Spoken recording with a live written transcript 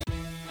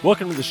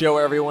Welcome to the show,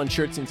 everyone.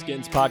 Shirts and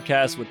Skins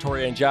podcast with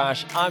Tori and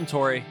Josh. I'm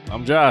Tori.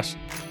 I'm Josh.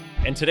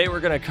 And today we're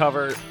going to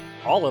cover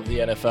all of the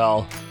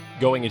NFL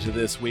going into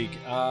this week.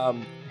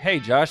 Hey,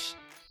 Josh,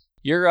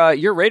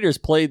 your Raiders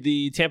played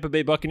the Tampa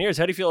Bay Buccaneers.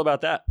 How do you feel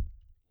about that?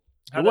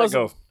 How'd that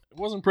go? It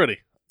wasn't pretty.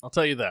 I'll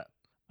tell you that.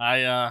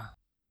 I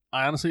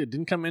honestly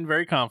didn't come in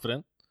very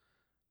confident.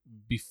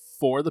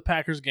 Before the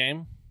Packers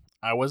game,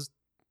 I was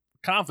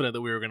confident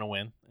that we were going to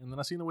win. And then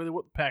I seen the way they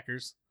whooped the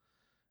Packers,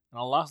 and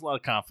I lost a lot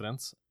of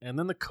confidence. And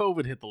then the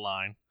COVID hit the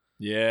line.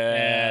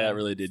 Yeah, that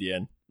really did you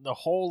in. The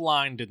whole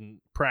line didn't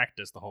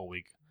practice the whole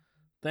week.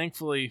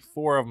 Thankfully,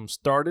 4 of them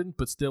started,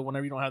 but still,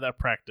 whenever you don't have that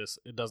practice,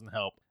 it doesn't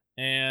help.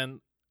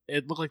 And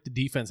it looked like the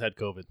defense had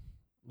COVID.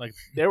 Like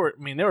they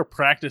were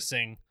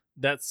practicing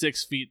that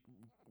 6 feet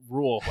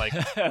rule. Like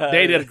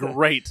they did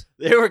great.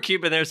 They were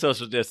keeping their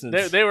social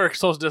distance. They were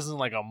social distancing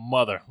like a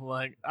mother.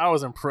 Like I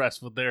was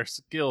impressed with their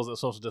skills at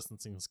social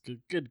distancing.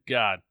 Good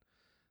God,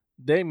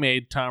 they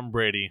made Tom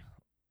Brady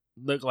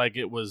look like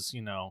it was,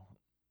 the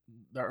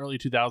early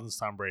 2000s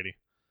Tom Brady.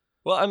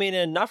 Well, I mean,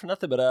 and not for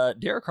nothing, but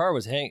Derek Carr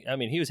was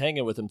he was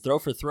hanging with him throw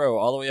for throw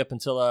all the way up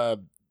until all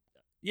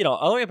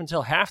the way up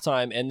until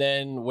halftime, and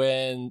then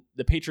when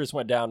the Patriots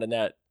went down in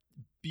that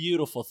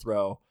beautiful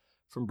throw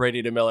from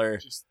Brady to Miller,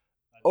 just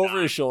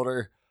over his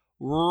shoulder,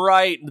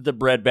 right into the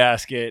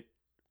breadbasket,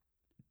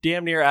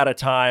 damn near out of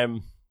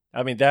time.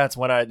 I mean, that's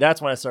when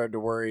I started to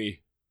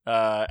worry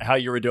how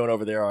you were doing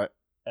over there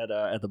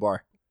at the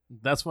bar.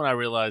 That's when I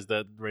realized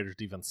that the Raiders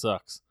defense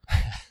sucks,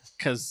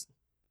 because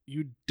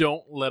you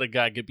don't let a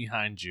guy get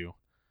behind you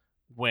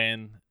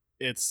when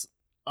it's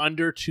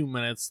under 2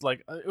 minutes.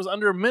 Like it was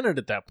under a minute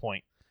at that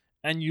point,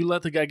 and you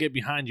let the guy get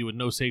behind you with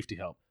no safety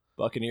help.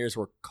 Buccaneers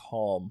were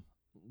calm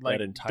like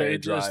that entire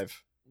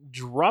drive.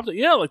 Dropped it.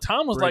 Yeah, like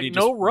Tom was Brady like,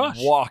 no rush.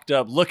 Walked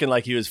up looking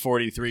like he was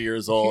 43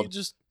 years old. He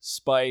just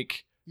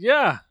spike.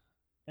 Yeah.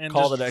 And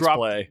call the next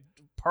play.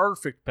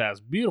 Perfect pass.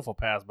 Beautiful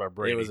pass by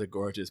Brady. It was a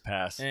gorgeous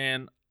pass.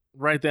 And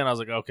right then I was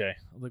like, okay,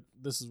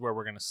 this is where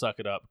we're going to suck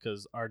it up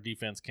because our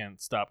defense can't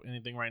stop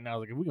anything right now.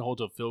 Like if we can hold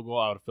to a field goal,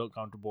 I would have felt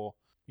comfortable,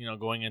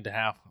 going into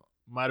half.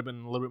 Might have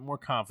been a little bit more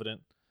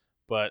confident,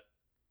 but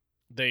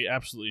they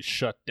absolutely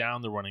shut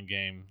down the running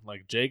game.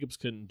 Like Jacobs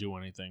couldn't do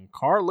anything.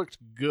 Carr looked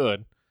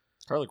good.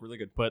 Carr looked really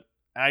good. But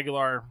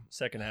Aguilar,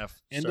 second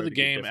half, into the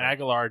game,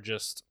 Aguilar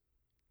just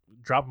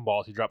dropping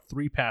balls. He dropped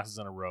 3 passes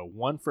in a row,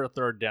 1 for a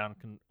third down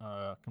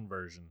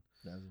conversion.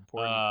 That was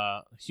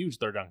important. Huge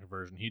third down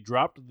conversion. He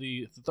dropped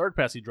the third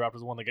pass he dropped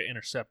was the one that got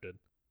intercepted.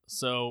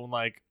 So,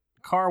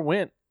 Carr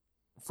went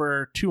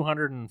for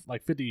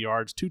 250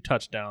 yards, 2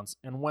 touchdowns,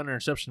 and 1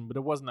 interception, but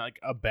it wasn't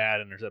a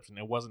bad interception.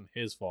 It wasn't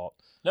his fault.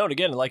 No, and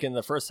again, in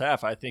the first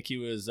half, I think he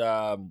was,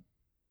 I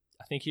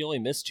think he only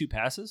missed 2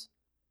 passes.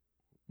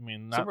 I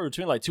mean, somewhere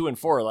between 2 and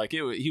 4.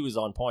 He was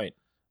on point.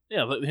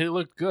 Yeah, he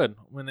looked good.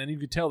 And you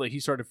could tell that he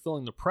started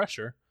feeling the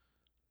pressure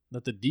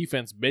that the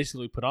defense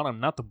basically put on him.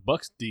 Not the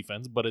Bucs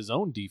defense, but his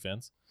own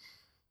defense,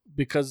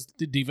 because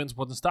the defense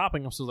wasn't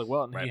stopping him. So it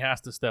was right. He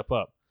has to step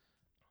up.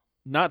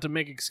 Not to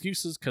make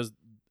excuses, because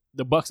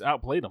the Bucs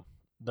outplayed him.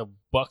 The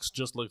Bucs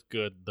just looked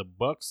good. The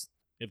Bucs,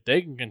 if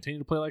they can continue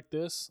to play like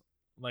this,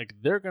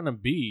 they're gonna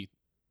be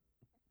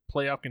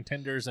playoff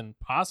contenders and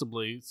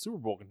possibly Super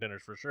Bowl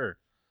contenders for sure.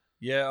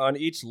 Yeah, on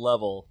each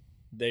level,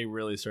 they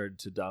really started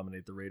to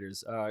dominate the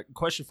Raiders.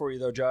 Question for you,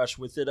 though, Josh.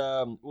 Was it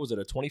a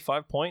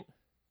 25-point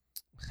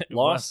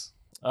loss?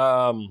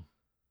 No,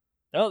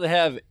 they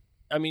have,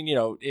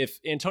 if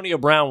Antonio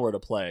Brown were to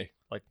play,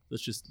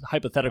 let's just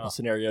hypothetical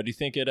scenario, do you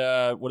think it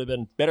would have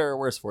been better or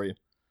worse for you?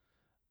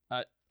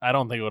 I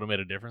don't think it would have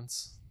made a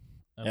difference.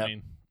 I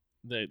mean,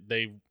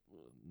 they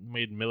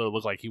made Miller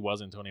look like he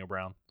was Antonio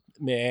Brown.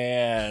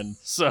 Man,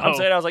 so I'm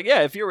saying, I was like,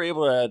 yeah, if you were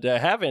able to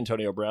have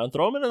Antonio Brown,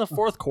 throw him in the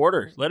fourth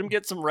quarter, let him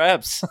get some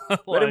reps,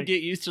 let him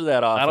get used to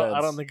that offense. I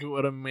don't think it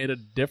would have made a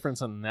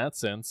difference in that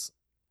sense.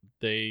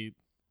 They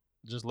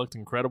just looked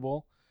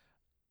incredible.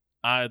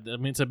 I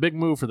mean, it's a big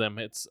move for them.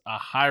 It's a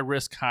high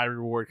risk, high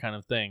reward kind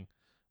of thing.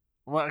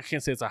 Well, I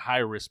can't say it's a high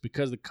risk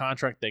because the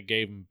contract they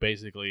gave him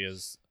basically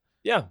is.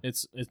 Yeah,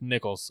 it's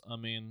nickels. I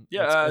mean,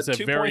 yeah, it's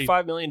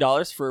 $2.5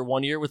 million for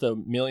 1 year with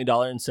 $1 million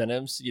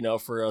incentives,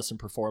 for some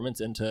performance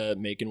and to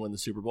make and win the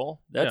Super Bowl.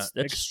 That's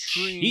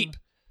cheap.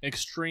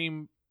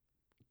 Extreme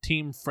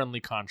team friendly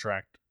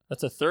contract.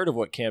 That's a third of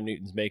what Cam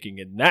Newton's making,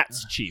 and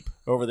that's cheap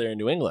over there in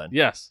New England.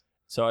 Yes.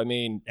 So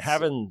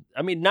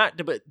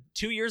but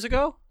 2 years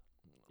ago,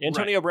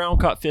 Antonio Brown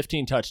caught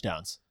 15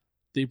 touchdowns.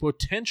 The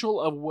potential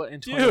of what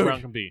Antonio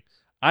Brown can be.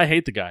 I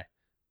hate the guy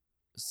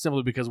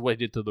simply because of what he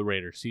did to the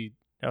Raiders.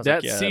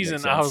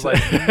 Season, I was like,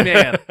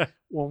 man,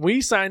 when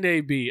we signed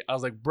AB, I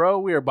was like, bro,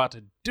 we are about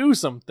to do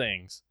some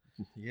things.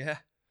 Yeah.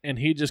 And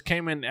he just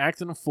came in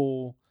acting a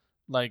fool,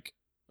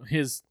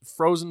 his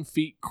frozen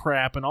feet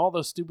crap and all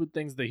those stupid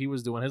things that he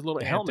was doing, his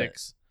little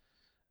antics.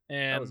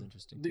 And that was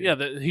interesting, too.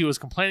 Yeah, he was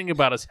complaining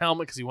about his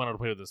helmet because he wanted to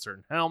play with a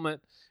certain helmet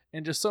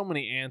and just so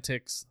many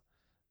antics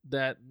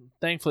that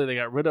thankfully they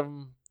got rid of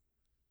him.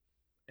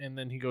 And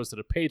then he goes to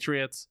the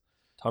Patriots.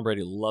 Tom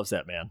Brady loves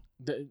that man.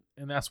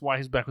 And that's why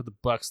he's back with the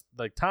Bucs.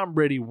 Like, Tom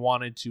Brady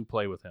wanted to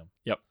play with him.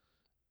 Yep.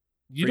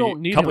 You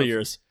don't need couple him.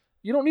 years.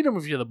 You don't need him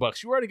if you're the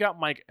Bucs. You already got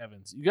Mike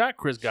Evans. You got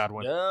Chris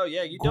Godwin. No,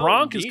 yeah, you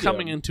Gronk don't is need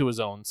coming him. into his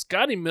own.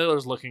 Scotty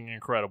Miller's looking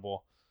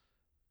incredible.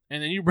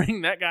 And then you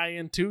bring that guy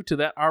in, too, to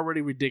that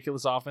already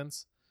ridiculous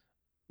offense.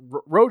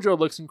 Rojo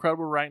looks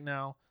incredible right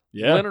now.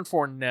 Yeah. Leonard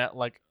Fournette,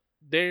 like,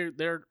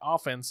 their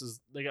offense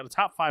is, they got a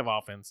top 5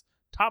 offense,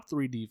 top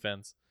 3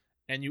 defense,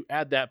 and you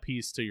add that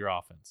piece to your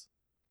offense.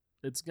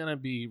 It's going to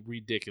be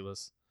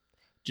ridiculous.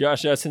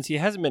 Josh, since he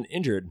hasn't been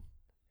injured,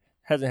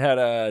 hasn't had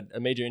a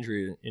major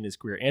injury in his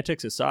career,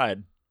 antics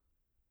aside,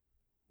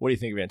 what do you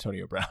think of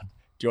Antonio Brown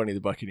joining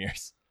the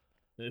Buccaneers?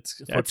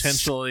 It's That's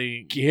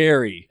potentially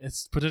scary.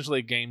 It's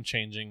potentially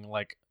game-changing,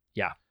 like,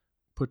 Yeah.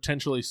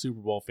 potentially Super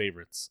Bowl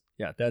favorites.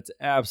 Yeah, that's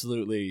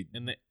absolutely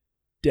And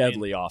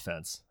deadly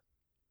offense.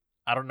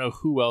 I don't know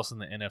who else in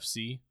the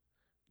NFC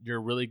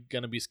you're really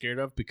going to be scared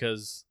of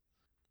because,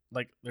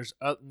 like,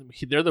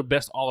 they're the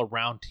best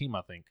all-around team,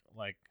 I think.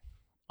 Like,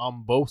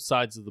 on both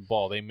sides of the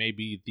ball, they may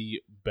be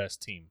the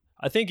best team.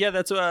 I think, yeah,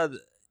 that's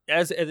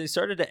as they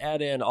started to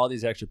add in all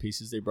these extra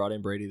pieces. They brought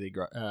in Brady, they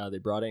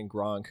brought in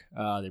Gronk,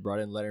 they brought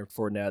in Leonard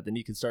Fournette. Then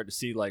you can start to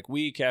see, like,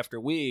 week after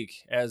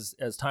week, as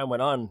time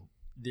went on,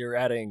 they're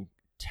adding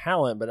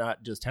talent, but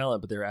not just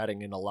talent, but they're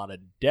adding in a lot of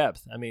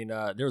depth. I mean,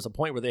 there was a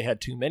point where they had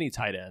too many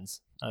tight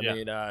ends. I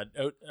mean,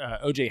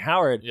 O.J.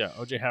 Howard. Yeah,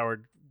 O.J.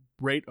 Howard,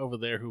 great over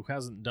there, who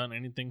hasn't done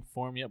anything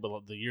for him yet,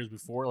 but the years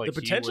before, like,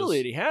 the potential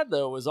that he had,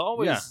 though, was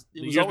always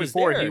the years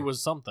before there. he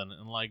was something,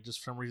 and, like, just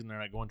for some reason they're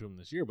not going to him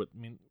this year. But I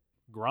mean,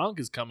 Gronk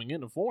is coming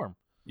into form.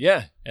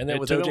 Yeah, and then It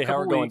with took him O.J. a couple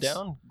Howard going weeks.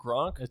 down,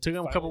 Gronk. It took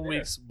him a couple finally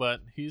there. weeks,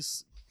 but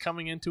he's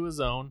coming into his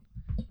own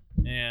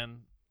and,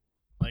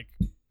 like,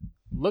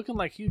 looking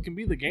like he can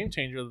be the game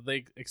changer that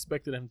they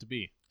expected him to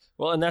be.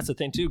 Well, and that's the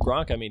thing too,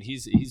 Gronk. I mean,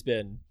 he's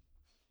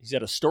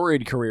had a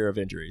storied career of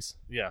injuries,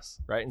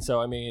 Yes. right? And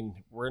so, I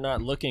mean, we're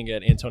not looking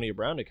at Antonio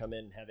Brown to come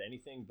in and have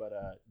anything but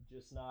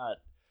just not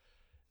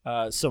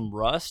some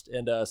rust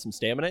and some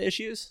stamina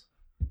issues.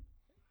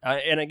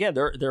 And again,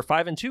 they're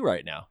 5-2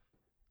 right now.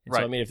 And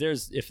Right. So I mean,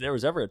 if there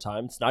was ever a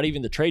time, it's not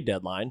even the trade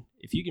deadline.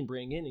 If you can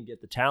bring in and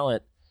get the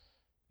talent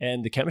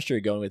and the chemistry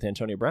going with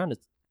Antonio Brown,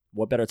 it's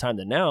what better time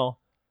than now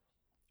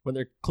when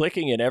they're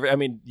clicking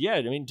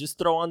and just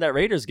throw on that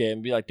Raiders game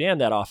and be like, damn,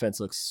 that offense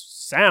looks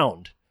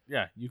sound.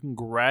 Yeah, you can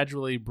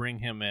gradually bring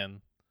him in,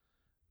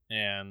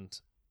 and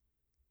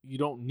you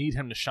don't need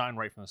him to shine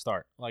right from the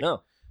start. Like,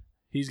 No.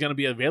 he's going to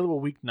be available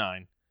week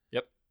 9.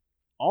 Yep.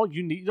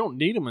 You don't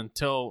need him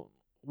until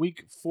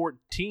week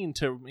 14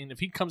 to. I mean, if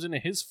he comes into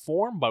his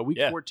form by week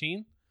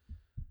 14,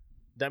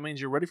 that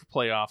means you're ready for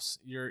playoffs.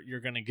 You're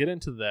going to get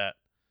into that.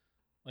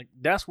 Like,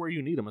 that's where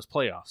you need him, is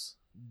playoffs.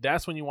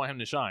 That's when you want him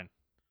to shine.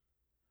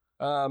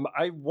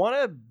 I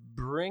want to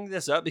bring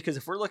this up because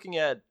if we're looking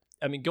at,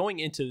 I mean, going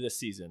into this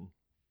season,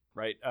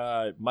 right?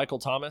 Michael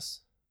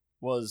Thomas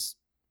was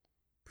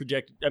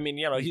projected. I mean,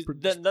 he's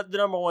the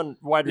number one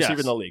wide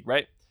receiver in the league,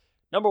 right?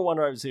 Number one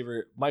wide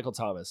receiver, Michael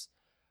Thomas.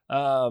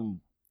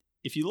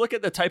 If you look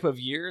at the type of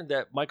year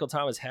that Michael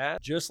Thomas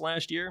had just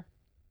last year,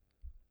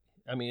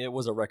 I mean, it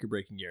was a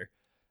record-breaking year.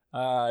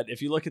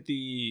 If you look at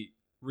the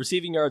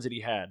receiving yards that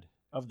he had,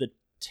 of the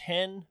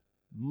 10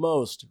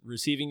 most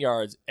receiving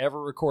yards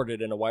ever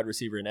recorded in a wide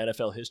receiver in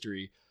NFL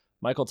history,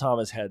 Michael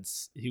Thomas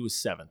he was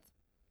 7th.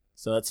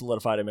 So that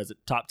solidified him as a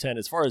top 10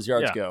 as far as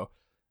yards go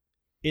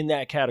in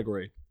that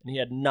category. And he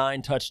had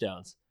 9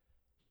 touchdowns.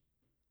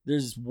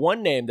 There's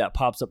one name that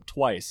pops up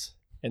twice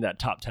in that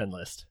top 10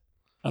 list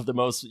of the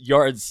most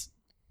yards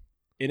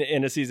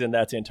in a season.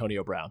 That's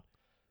Antonio Brown.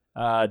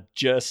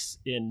 Just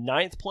in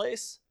 9th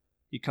place,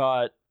 he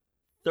caught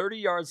 30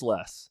 yards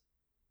less,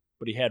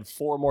 but he had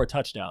 4 more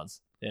touchdowns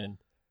than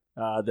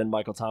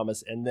Michael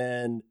Thomas. And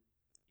then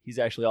he's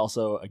actually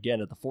also, again,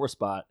 at the 4th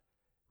spot,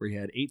 where he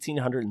had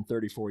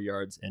 1,834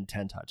 yards and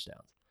 10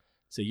 touchdowns.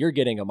 So you're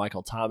getting a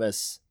Michael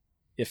Thomas,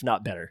 if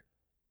not better,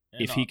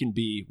 if he can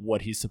be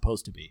what he's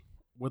supposed to be.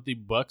 With the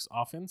Bucs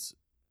offense,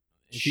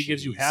 if he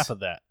gives you half of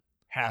that,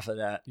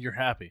 you're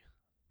happy.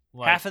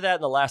 Like, half of that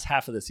in the last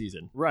half of the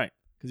season. Right.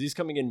 Because he's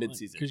coming in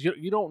midseason. Because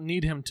you don't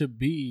need him to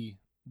be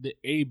the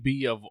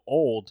AB of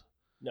old.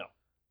 No.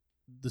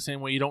 The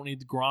same way you don't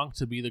need Gronk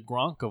to be the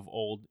Gronk of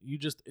old.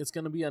 It's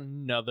going to be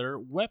another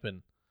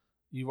weapon.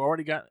 You've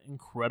already got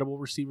incredible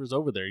receivers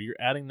over there. You're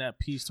adding that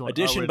piece to an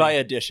addition by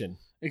addition.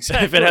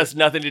 Exactly. If it has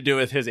nothing to do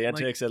with his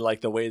antics and like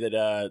the way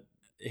that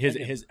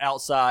his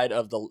outside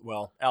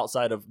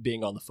of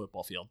being on the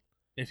football field.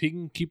 If he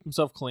can keep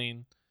himself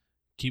clean,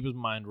 keep his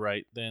mind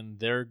right, then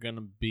they're going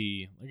to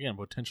be, again,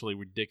 potentially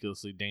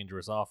ridiculously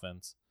dangerous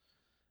offense.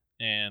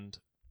 And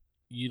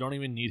you don't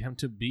even need him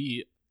to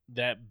be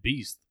that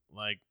beast.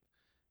 Like,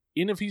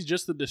 even if he's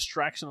just a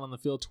distraction on the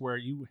field to where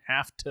you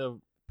have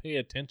to pay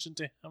attention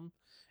to him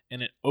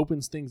and it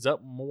opens things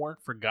up more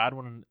for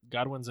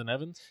Godwins and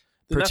Evans.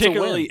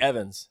 Particularly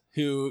Evans,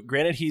 who,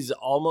 granted, he's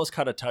almost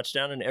caught a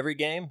touchdown in every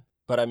game,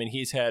 but I mean,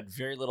 he's had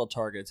very little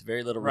targets,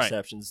 very little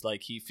receptions.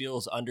 Like, he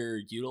feels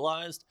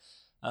underutilized.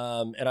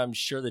 And I'm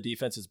sure the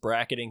defense is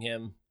bracketing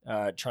him,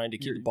 trying to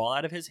keep the ball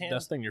out of his hands.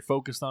 That's the thing. You're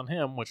focused on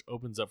him, which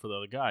opens up for the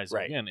other guys.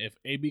 Right. Again, if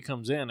AB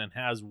comes in and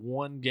has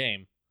one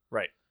game,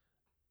 right,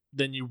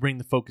 then you bring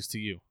the focus to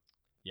you.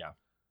 Yeah.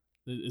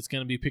 It's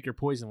going to be pick your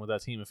poison with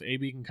that team. If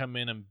AB can come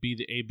in and be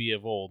the AB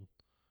of old,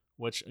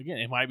 which, again,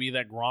 it might be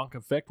that Gronk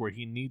effect where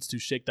he needs to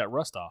shake that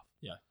rust off.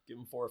 Yeah. Give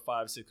him 4 or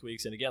 5, 6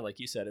 weeks. And again, like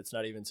you said, it's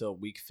not even until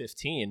week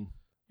 15.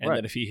 And Right.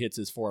 then if he hits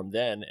his form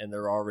then, and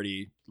they're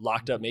already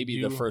locked up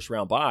maybe the first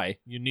round bye.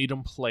 You need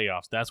him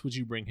playoffs. That's what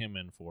you bring him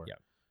in for. Yeah.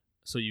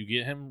 So you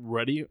get him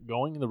ready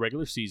going in the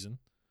regular season,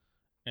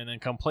 and then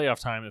come playoff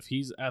time, if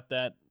he's at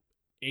that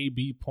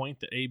AB point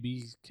that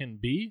AB can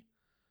be,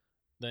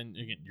 then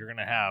again, you're going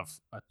to have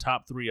a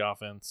top 3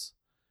 offense,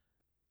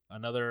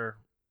 another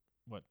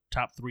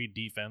top 3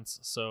 defense.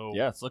 So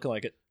Yeah, it's looking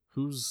like it.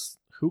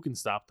 who can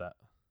stop that?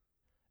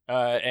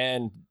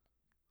 And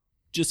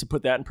just to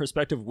put that in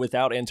perspective,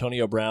 without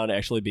Antonio Brown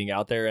actually being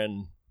out there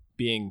and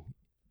being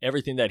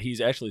everything that he's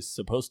actually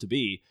supposed to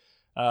be,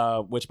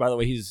 which, by the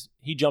way,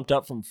 he jumped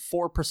up from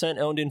 4%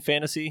 owned in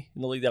fantasy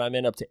in the league that I'm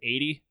in up to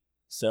 80.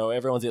 So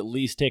everyone's at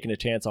least taking a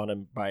chance on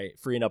him by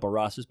freeing up a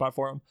roster spot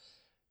for him.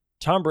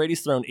 Tom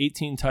Brady's thrown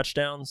 18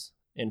 touchdowns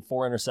and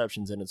 4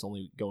 interceptions, and it's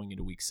only going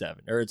into week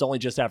 7. Or it's only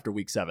just after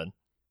week 7.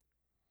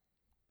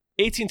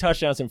 18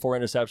 touchdowns and 4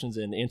 interceptions,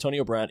 and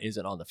Antonio Brown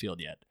isn't on the field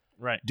yet.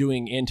 Right.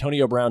 Doing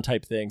Antonio Brown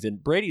type things.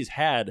 And Brady's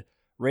had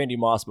Randy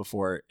Moss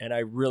before, and I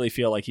really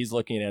feel like he's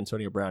looking at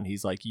Antonio Brown.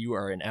 He's like, you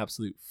are an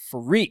absolute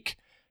freak,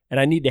 and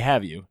I need to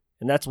have you.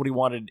 And that's what he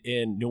wanted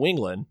in New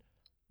England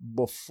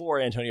before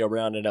Antonio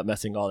Brown ended up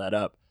messing all that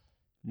up.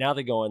 Now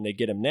they go and they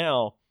get him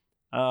now.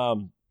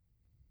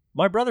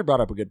 My brother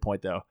brought up a good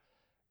point, though.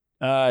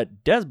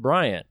 Dez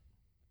Bryant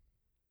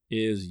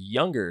is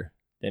younger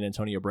than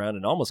Antonio Brown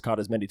and almost caught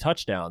as many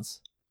touchdowns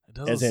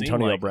as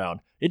Antonio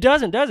Brown. It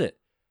doesn't, does it?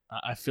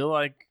 I feel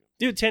like...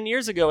 Dude, 10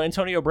 years ago,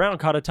 Antonio Brown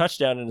caught a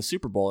touchdown in the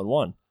Super Bowl and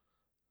won.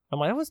 I'm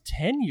like, that was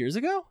 10 years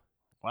ago?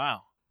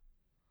 Wow.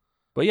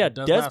 But yeah, It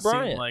does Dez not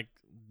Bryant. seem like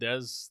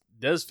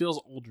Dez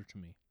feels older to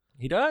me.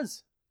 He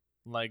does.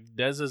 Like,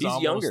 Dez is He's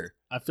almost... younger.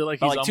 I feel like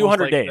By he's like almost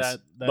 200 like days, that,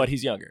 but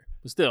he's younger.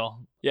 But still.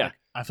 Yeah. Like,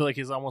 I feel like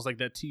he's almost like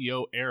that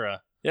T.O.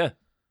 era. Yeah.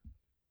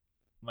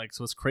 Like,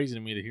 so it's crazy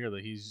to me to hear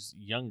that he's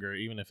younger,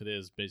 even if it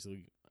is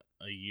basically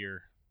a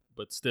year.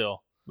 But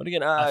still. But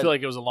again, I feel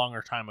like it was a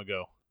longer time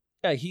ago.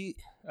 yeah,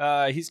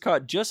 he's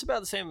caught just about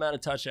the same amount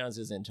of touchdowns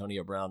as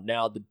Antonio Brown.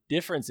 Now, the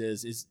difference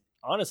is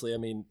honestly, I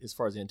mean, as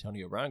far as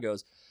Antonio Brown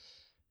goes,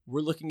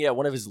 we're looking at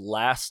one of his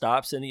last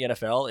stops in the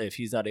NFL. If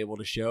he's not able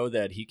to show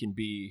that he can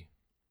be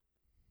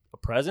a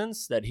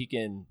presence, that he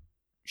can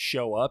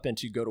show up and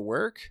to go to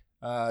work,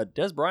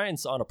 Dez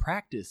Bryant's on a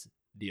practice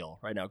deal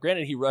right now.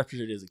 Granted, he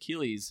ruptured his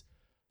Achilles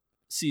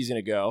season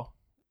ago,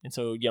 and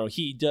so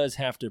he does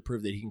have to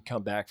prove that he can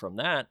come back from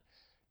that.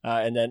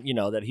 And then,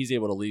 that he's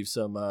able to leave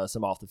some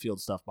off the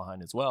field stuff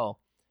behind as well.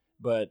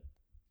 But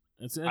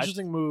it's an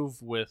interesting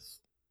move with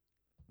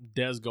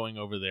Dez going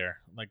over there,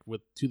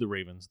 to the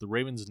Ravens. The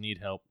Ravens need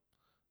help.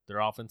 Their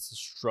offense is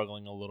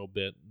struggling a little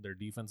bit. Their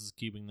defense is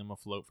keeping them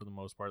afloat for the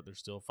most part. They're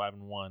still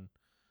 5-1.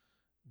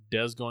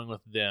 Dez going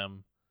with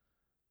them,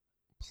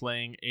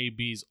 playing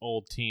AB's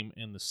old team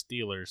in the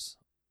Steelers.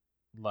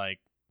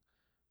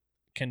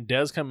 Can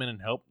Dez come in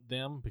and help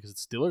them? Because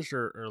the Steelers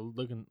are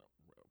looking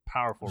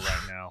powerful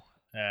right now.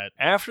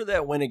 After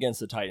that win against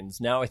the Titans,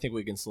 now I think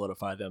we can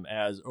solidify them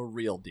as a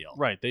real deal.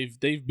 Right.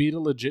 They've beat a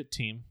legit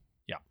team.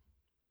 Yeah.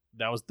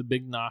 That was the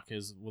big knock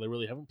is, well, they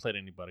really haven't played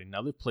anybody.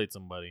 Now they've played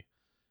somebody.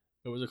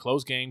 It was a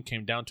close game,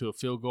 came down to a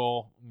field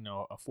goal,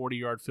 a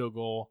 40-yard field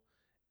goal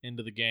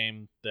into the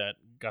game that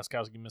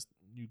Gostkowski missed.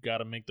 You got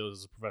to make those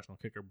as a professional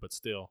kicker, but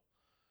still,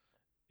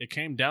 it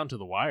came down to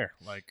the wire.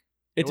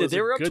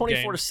 They were up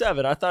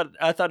 24-7.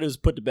 I thought it was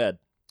put to bed.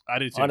 I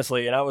did too.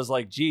 Honestly, and I was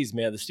like, geez,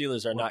 man, the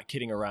Steelers are not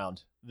kidding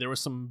around. There were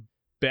some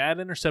bad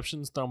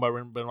interceptions thrown by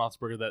Ben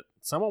Roethlisberger that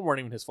some of them weren't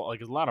even his fault.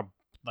 There's a lot of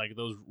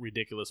those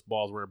ridiculous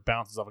balls where it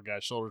bounces off a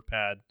guy's shoulder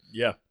pad.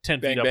 Yeah. 10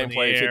 bang, feet up bang, in the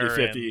play, air.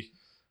 50-50.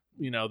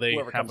 And, they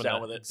whoever comes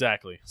down with it.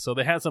 Exactly. So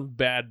they had some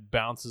bad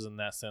bounces in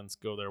that sense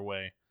go their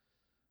way.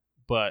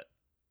 But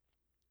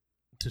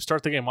to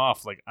start the game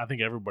off, I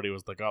think everybody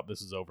was like, oh,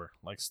 this is over.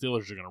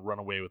 Steelers are going to run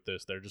away with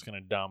this. They're just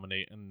going to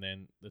dominate. And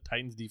then the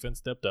Titans defense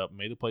stepped up,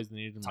 made the plays they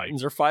needed to make.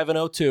 Titans are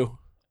 5-0 too.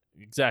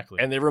 Exactly.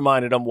 And they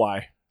reminded them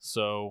why.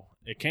 So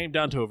it came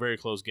down to a very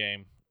close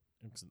game.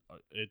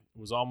 It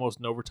was almost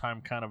an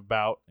overtime kind of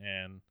bout,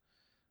 and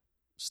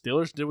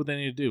Steelers did what they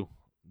needed to do.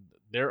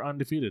 They're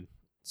undefeated.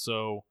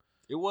 So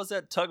it was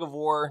that tug of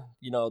war,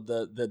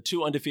 the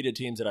two undefeated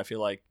teams that I feel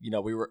like,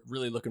 we were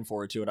really looking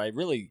forward to. And I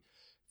really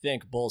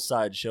think both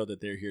sides show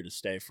that they're here to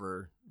stay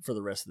for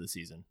the rest of the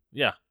season.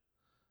 Yeah.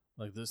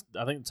 This,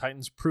 I think the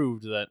Titans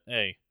proved that,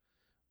 hey,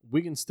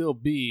 we can still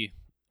be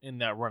in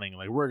that running.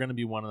 We're going to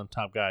be one of them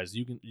top guys.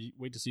 You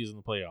wait to see us in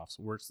the playoffs.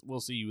 We'll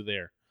see you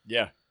there.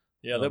 Yeah.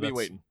 Yeah, they'll be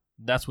waiting.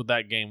 That's what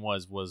that game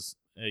was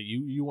hey,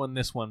 you won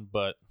this one,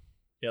 but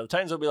Yeah, the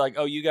Titans will be like,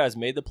 "Oh, you guys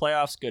made the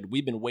playoffs? Good.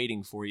 We've been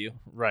waiting for you.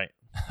 Right.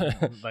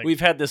 Like, We've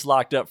had this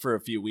locked up for a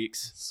few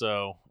weeks."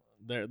 So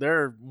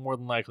they're more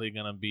than likely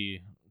going to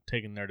be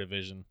taking their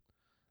division.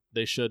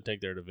 They should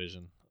take their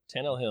division.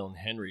 Tannehill and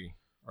Henry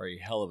are a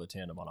hell of a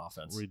tandem on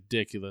offense.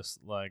 Ridiculous.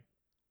 Like,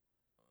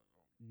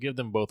 give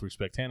them both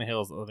respect.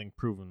 Tannehill's, I think,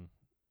 proven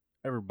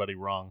everybody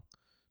wrong.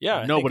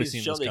 Yeah, Nobody's seen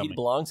seen shown this that he coming.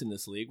 belongs in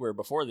this league. Where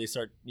before they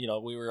start, we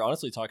were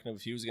honestly talking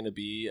if he was going to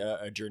be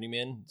a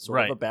journeyman, sort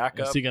Right. of a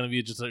backup. Is he going to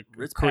be just a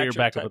Fitzpatrick career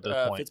backup type, at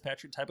this point?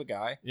 Fitzpatrick type of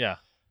guy. Yeah.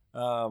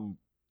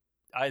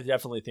 I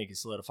definitely think he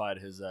solidified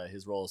his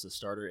role as a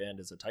starter and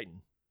as a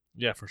Titan.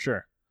 Yeah, for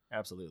sure.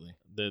 Absolutely,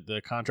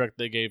 The contract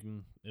they gave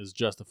him is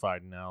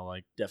justified now.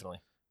 Like, definitely.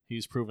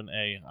 he's proven,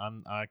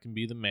 I can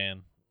be the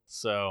man.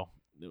 So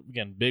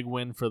again, big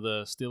win for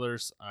the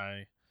Steelers.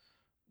 I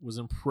was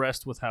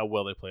impressed with how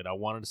well they played. I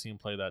wanted to see him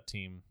play that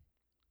team.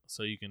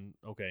 So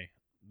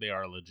they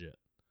are legit.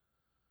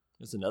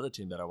 There's another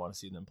team that I want to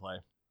see them play.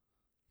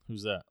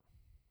 Who's that?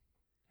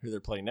 Who they're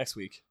playing next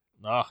week.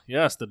 Oh,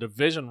 yes, the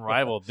division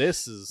rival.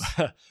 This is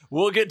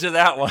We'll get to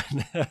that one.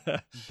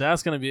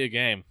 that's going to be a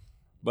game.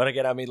 But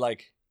again, I mean,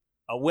 like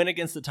a win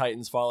against the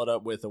Titans followed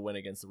up with a win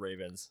against the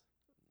Ravens.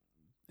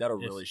 That'll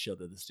really show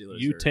that the Steelers.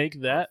 You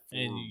take that, for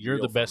and you're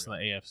real, the best for in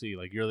the AFC.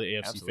 Like, you're the AFC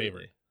Absolutely.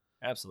 favorite.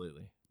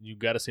 Absolutely. You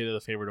got to say they're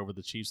the favorite over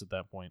the Chiefs at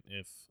that point.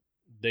 If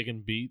they can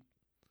beat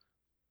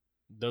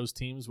those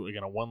teams,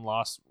 again, a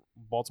one-loss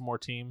Baltimore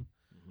team,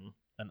 Mm-hmm.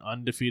 an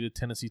undefeated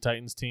Tennessee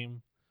Titans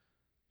team,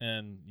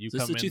 and you Is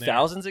this come the in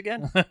 2000s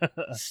again? there.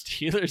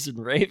 Steelers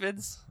and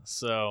Ravens?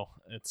 So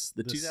it's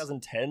The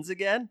 2010s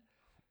again?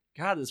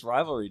 God, this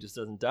rivalry just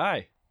doesn't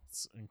die.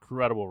 It's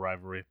incredible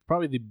rivalry.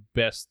 Probably the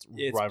best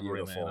It's rivalry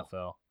beautiful. in the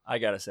NFL. I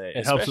got to say.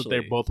 It helps that they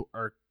especially- both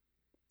are,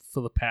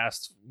 for the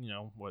past,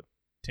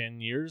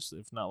 10 years,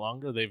 if not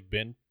longer, they've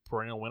been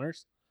perennial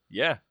winners.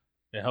 Yeah.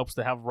 It helps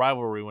to have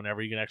rivalry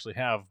whenever you can actually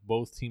have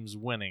both teams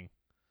winning.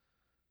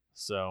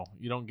 So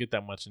you don't get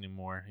that much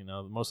anymore.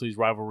 Most of these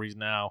rivalries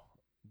now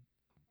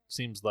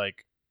seems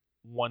like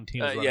one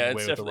team's running yeah, away it's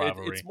with the definitely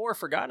rivalry. it's more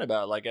forgotten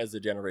about like as the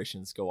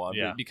generations go on.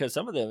 Yeah. Because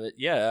some of them,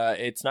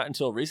 it's not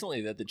until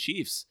recently that the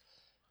Chiefs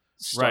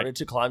started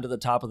to climb to the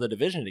top of the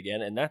division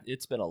again, and that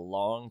it's been a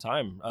long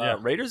time. Yeah.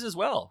 Raiders as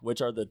well, which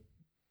are the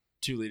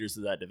two leaders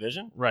of that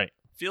division. Right.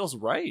 Feels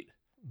right.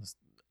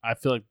 I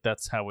feel like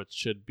that's how it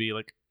should be.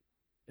 Like,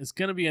 it's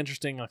going to be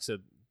interesting. Like I said,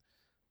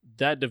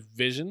 that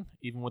division,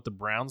 even with the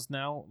Browns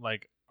now,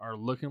 like, are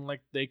looking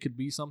like they could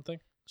be something.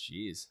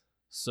 Jeez,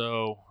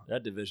 So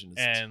that division is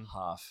And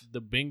tough.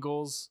 the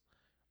Bengals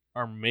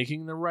are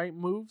making the right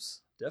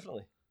moves.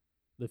 Definitely.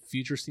 The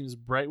future seems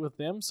bright with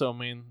them. So, I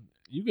mean,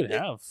 you could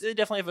have. They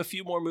definitely have a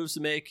few more moves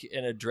to make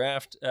in a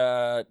draft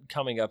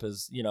coming up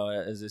as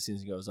as this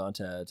season goes on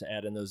to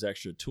add in those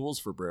extra tools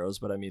for Bros.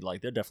 But I mean,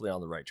 like, they're definitely on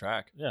the right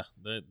track. Yeah,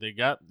 they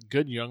got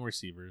good young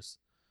receivers.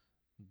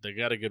 They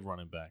got a good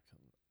running back.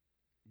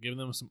 Give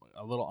them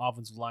a little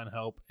offensive line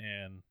help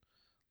and,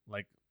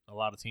 like a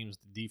lot of teams,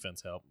 the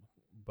defense help.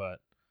 But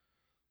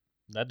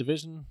that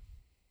division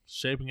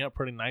shaping up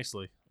pretty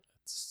nicely.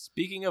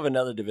 Speaking of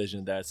another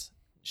division that's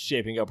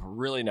shaping up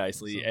really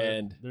nicely, So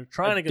and they're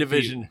trying to compete.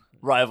 division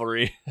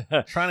rivalry,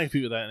 Trying to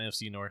compete with that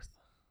NFC North.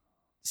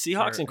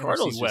 Seahawks Or and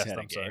Cardinals NFC just West, had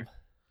a I'm sorry. game,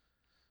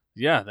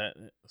 Yeah, that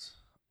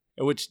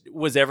which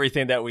was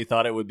everything that we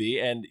thought it would be.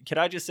 And can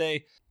I just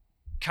say,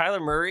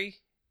 Kyler Murray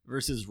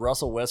versus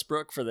Russell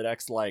Westbrook for the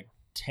next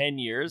 10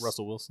 years.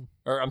 Russell Wilson.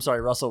 Or I'm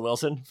sorry, Russell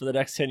Wilson for the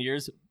next 10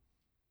 years.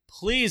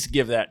 Please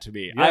give that to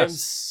me. Yes. I'm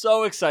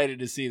so excited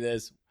to see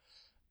this.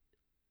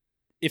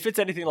 If it's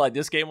anything like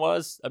this game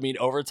was, I mean,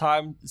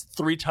 overtime,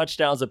 3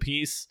 touchdowns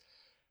apiece.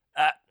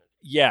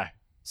 Yeah,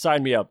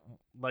 sign me up.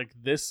 Like,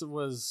 this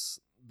was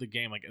the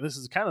game. Like, this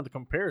is kind of the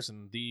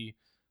comparison. The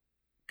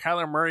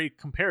Kyler Murray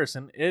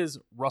comparison is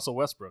Russell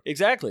Westbrook.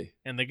 Exactly.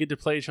 And they get to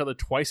play each other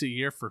twice a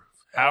year for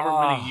however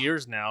many Ah.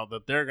 years now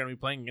that they're going to be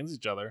playing against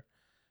each other.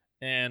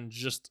 And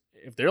just,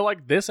 if they're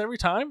like this every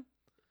time,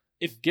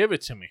 give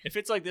it to me. If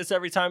it's like this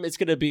every time, it's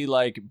going to be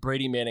like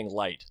Brady Manning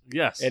light.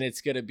 Yes. And it's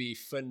going to be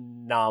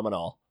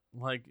phenomenal.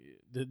 Like,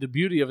 the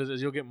beauty of it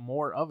is you'll get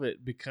more of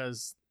it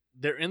because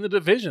they're in the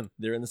division.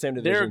 They're in the same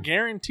They're division.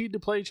 guaranteed to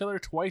play each other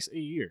twice a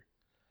year.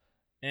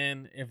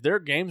 And if their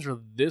games are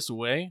this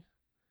way,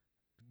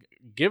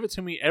 give it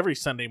to me every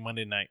Sunday,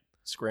 Monday night.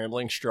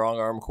 Scrambling strong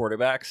arm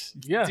quarterbacks.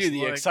 Yes, Dude,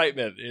 the like-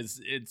 excitement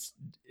is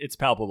it's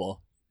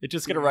palpable. It's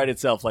just going to write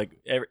itself like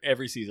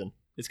every season.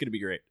 It's going to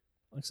be great.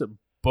 Like I said,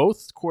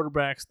 both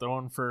quarterbacks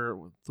throwing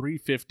for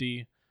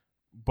 350.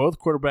 Both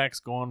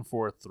quarterbacks going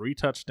for 3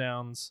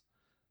 touchdowns.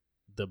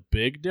 The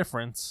big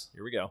difference,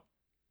 Here we go.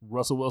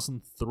 Russell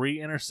Wilson 3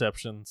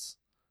 interceptions.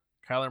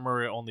 Kyler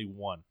Murray only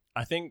 1.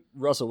 I think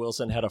Russell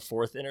Wilson had a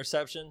 4th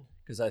interception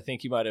because I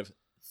think he might have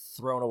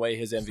thrown away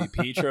his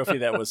MVP trophy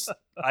that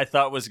I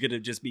thought was going to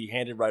just be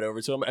handed right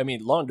over to him. I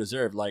mean, long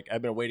deserved. Like,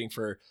 I've been waiting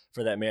for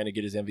that man to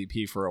get his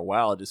MVP for a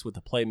while, just with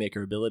the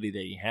playmaker ability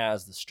that he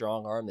has, the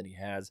strong arm that he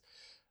has.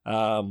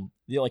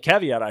 The only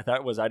caveat I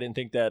thought was I didn't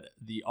think that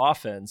the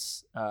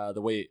offense,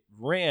 the way it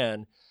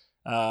ran,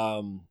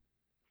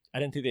 I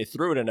didn't think they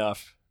threw it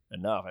enough.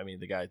 I mean,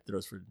 the guy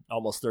throws for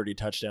almost 30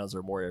 touchdowns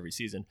or more every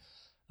season.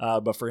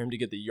 But for him to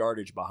get the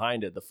yardage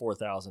behind it, the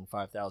 4,000,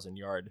 5,000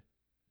 yard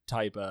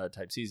type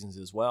seasons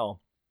as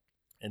well.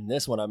 And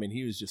this one, I mean,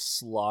 he was just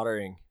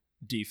slaughtering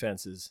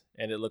defenses,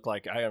 and it looked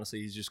like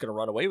he's just going to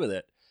run away with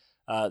it.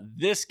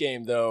 This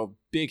game, though,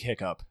 big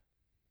hiccup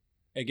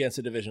against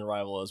a division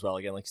rival as well.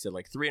 Again, like you said,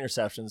 like 3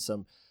 interceptions,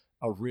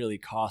 a really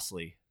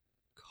costly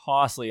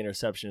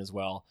interception as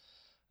well.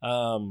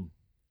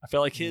 I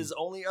felt like his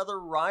only other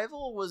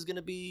rival was going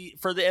to be,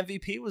 for the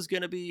MVP, was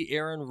going to be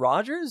Aaron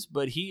Rodgers,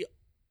 but he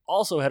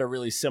also had a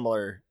really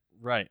similar,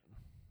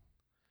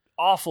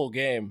 awful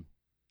game.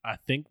 I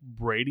think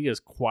Brady is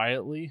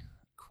quietly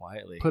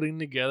putting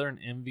together an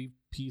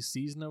MVP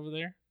season over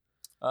there.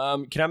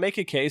 Can I make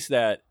a case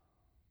that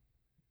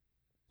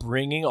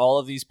bringing all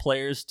of these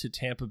players to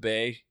Tampa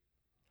Bay,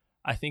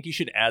 I think you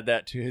should add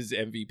that to his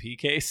MVP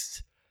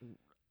case?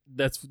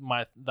 That's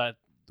the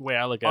way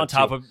I look at it. On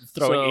top of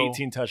throwing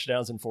 18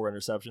 touchdowns and 4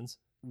 interceptions.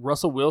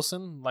 Russell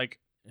Wilson,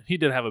 he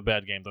did have a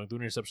bad game, though.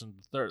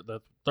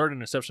 The third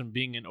interception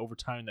being in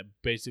overtime that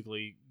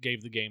basically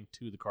gave the game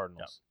to the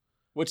Cardinals. Yeah.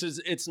 Which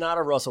is, it's not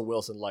a Russell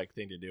Wilson-like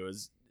thing to do.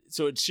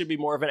 So it should be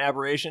more of an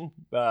aberration,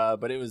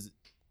 but it was,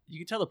 you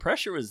could tell the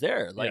pressure was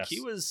there.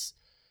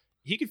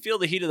 He could feel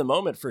the heat of the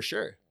moment for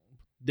sure.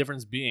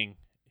 Difference being,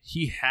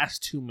 he has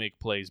to make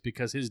plays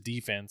because his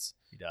defense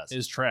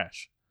is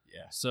trash.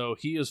 Yeah. So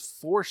he is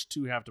forced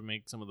to have to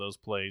make some of those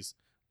plays,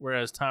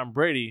 whereas Tom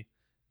Brady,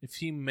 if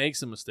he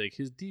makes a mistake,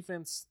 his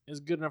defense is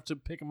good enough to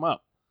pick him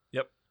up.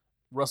 Yep.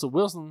 Russell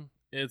Wilson,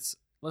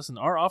 listen,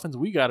 our offense,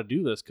 we got to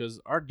do this because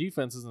our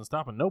defense isn't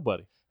stopping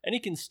nobody. And he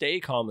can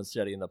stay calm and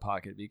steady in the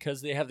pocket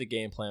because they have the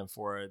game plan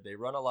for it. They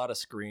run a lot of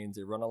screens.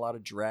 They run a lot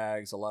of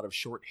drags, a lot of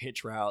short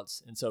hitch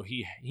routes. And so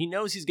he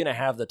knows he's going to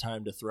have the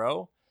time to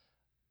throw.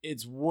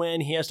 It's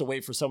when he has to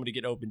wait for someone to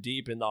get open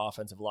deep and the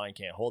offensive line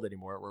can't hold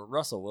anymore, where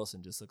Russell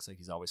Wilson just looks like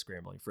he's always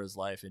scrambling for his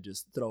life and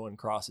just throwing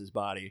across his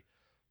body.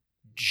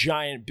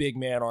 Giant big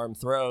man arm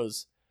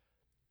throws.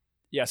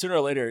 Yeah, sooner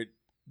or later,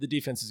 the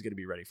defense is going to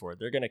be ready for it.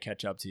 They're going to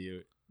catch up to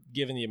you,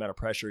 given the amount of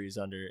pressure he's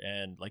under.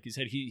 And like you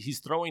said, he's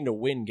throwing to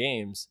win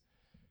games.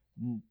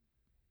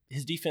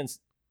 His defense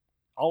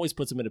always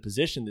puts him in a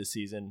position this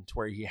season to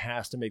where he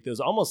has to make those,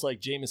 almost like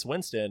Jameis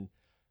Winston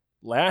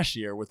last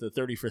year with the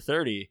 30 for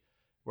 30,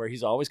 where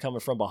he's always coming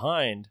from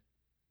behind.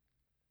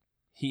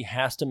 He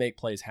has to make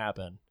plays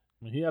happen.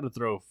 I mean, he had to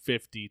throw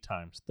 50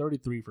 times,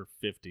 33 for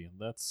 50.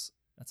 That's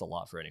a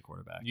lot for any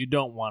quarterback. You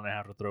don't want to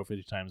have to throw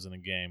 50 times in a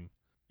game.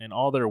 And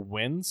all their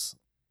wins,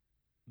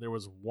 there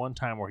was one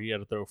time where he had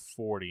to throw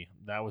 40.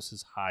 That was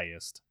his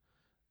highest.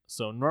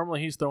 So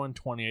normally he's throwing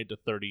 28 to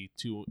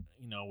 32,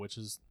 which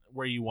is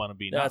where you want to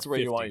be. That's where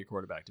 50. you want your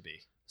quarterback to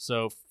be.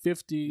 So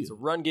 50. The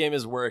run game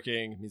is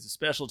working. Means the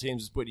special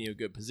teams is putting you in a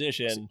good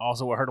position.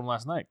 Also, what hurt him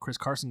last night, Chris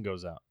Carson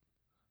goes out.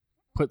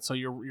 So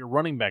your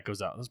running back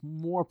goes out. There's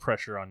more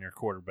pressure on your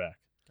quarterback.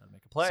 Got to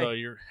make a play. So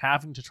you're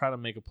having to try to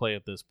make a play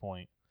at this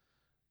point.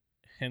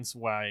 Hence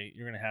why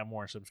you're going to have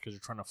more interceptions because you're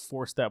trying to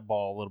force that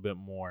ball a little bit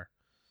more.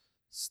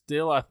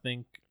 Still, I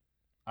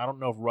don't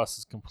know if Russ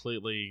has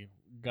completely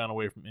gone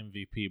away from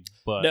MVP,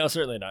 but no,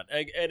 certainly not.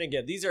 And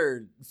again, these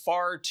are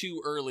far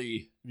too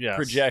early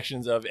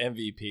projections of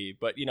MVP.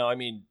 But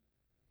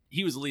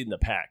he was leading the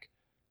pack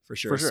for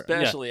sure.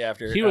 Especially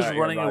after he was Aaron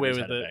running away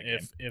Rodgers with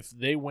it. If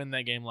they win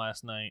that game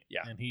last night,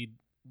 and he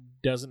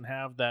doesn't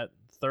have that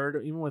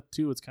third, even with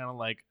 2, it's kind of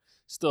like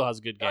still has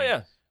a good game. Oh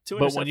yeah.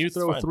 But when you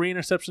throw 3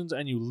 interceptions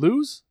and you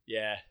lose,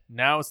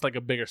 now it's like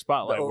a bigger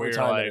spotlight where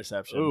you're like,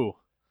 interception. Ooh,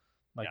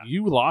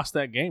 you lost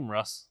that game,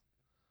 Russ.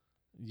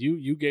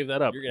 You gave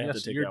that up.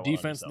 Yes, your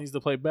defense needs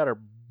to play better,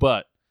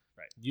 but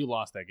you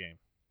lost that game.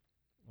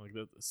 Like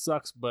that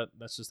sucks, but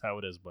that's just how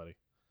it is, buddy.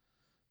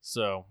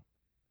 So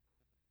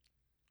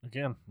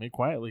again, made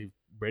quietly,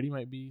 Brady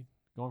might be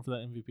going for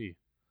that MVP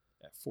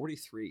at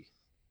 43.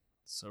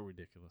 So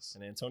ridiculous.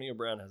 And Antonio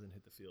Brown hasn't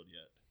hit the field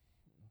yet.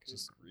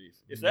 Just grief.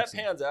 If that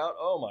pans out,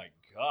 oh my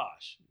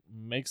gosh.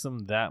 Makes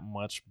them that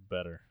much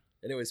better.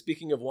 Anyway,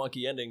 speaking of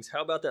wonky endings,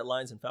 how about that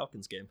Lions and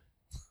Falcons game?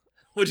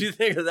 What do you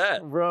think of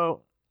that?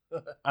 Bro,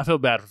 I feel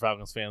bad for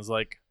Falcons fans.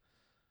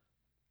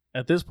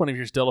 At this point, if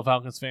you're still a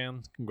Falcons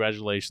fan,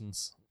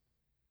 congratulations.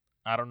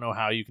 I don't know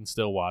how you can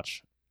still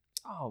watch.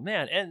 Oh,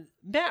 man. And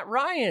Matt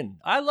Ryan.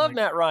 I love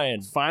Matt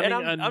Ryan.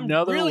 I'm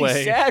really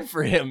way, sad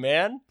for him,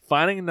 man.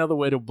 Finding another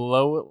way to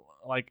blow it,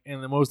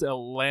 in the most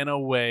Atlanta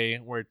way,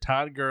 where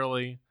Todd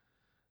Gurley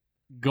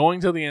going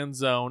to the end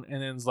zone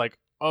and then is like,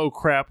 oh,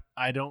 crap,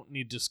 I don't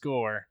need to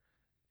score,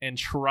 and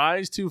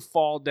tries to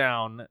fall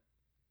down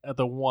at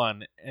the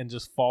 1 and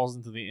just falls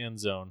into the end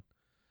zone.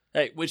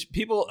 Hey, which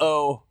people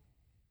owe,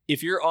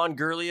 if you're on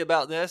Gurley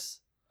about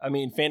this,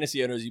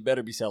 fantasy owners, you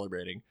better be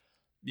celebrating.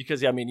 Because,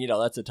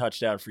 that's a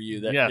touchdown for you.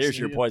 There's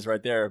your points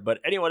right there. But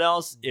anyone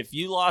else, if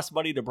you lost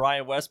money to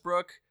Brian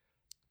Westbrook,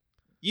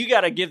 you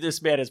got to give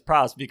this man his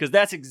props because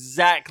that's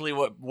exactly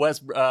what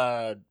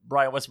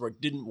Brian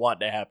Westbrook didn't want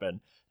to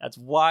happen. That's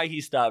why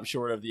he stopped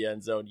short of the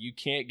end zone. You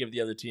can't give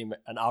the other team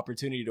an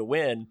opportunity to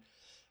win.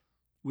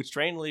 which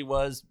strangely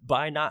was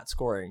by not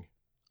scoring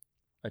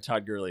a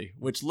Todd Gurley,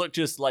 which looked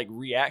just like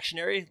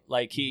reactionary.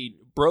 Like he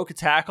broke a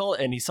tackle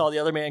and he saw the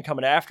other man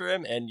coming after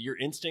him, and your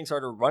instincts are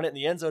to run it in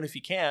the end zone if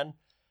you can.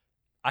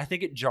 I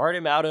think it jarred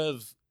him out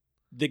of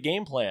the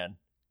game plan.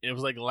 It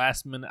was like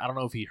last minute. I don't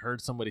know if he heard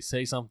somebody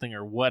say something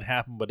or what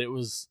happened, but it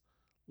was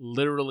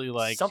literally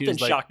like something he was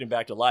shocked him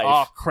back to life.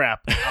 Oh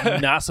crap! I'm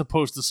not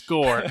supposed to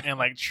score, and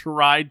like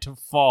tried to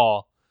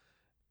fall,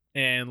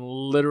 and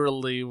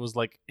literally was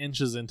like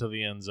inches into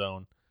the end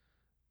zone.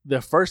 The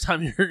first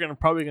time you're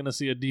probably gonna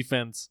see a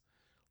defense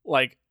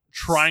like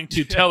trying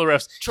to tell the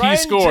refs he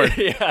scored.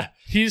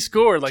 He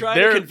scored. Like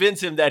trying to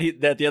convince him that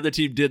the other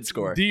team did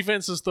score.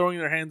 Defense is throwing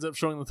their hands up,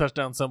 showing the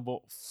touchdown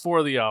symbol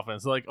for the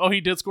offense. They're like, oh,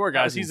 he did score,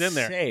 guys. He's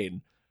insane.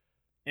 In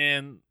there.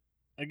 And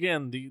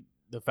again,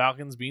 the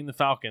Falcons, being the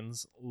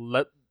Falcons,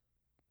 let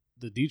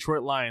the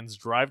Detroit Lions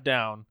drive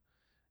down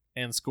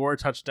and score a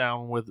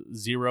touchdown with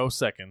 0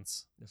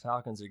 seconds. The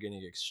Falcons are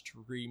getting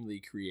extremely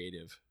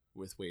creative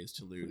with ways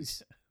to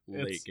lose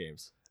late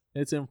games.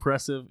 It's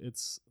impressive.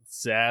 It's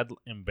sad,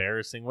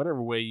 embarrassing,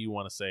 whatever way you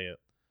want to say it.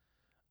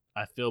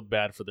 I feel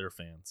bad for their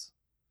fans.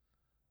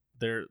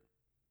 They're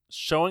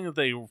showing that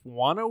they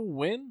want to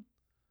win.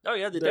 Oh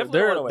yeah, they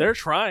definitely want to win. They're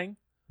trying.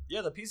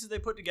 Yeah, the pieces they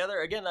put together.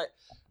 Again,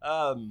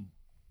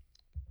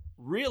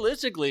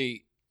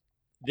 realistically,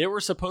 they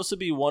were supposed to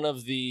be one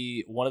of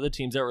the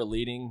teams that were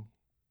leading.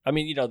 I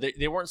mean,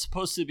 they weren't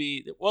supposed to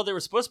be. Well, they were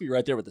supposed to be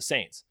right there with the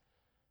Saints.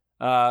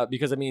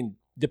 Because I mean,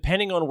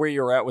 depending on where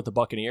you're at with the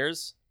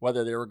Buccaneers,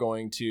 whether they were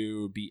going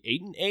to be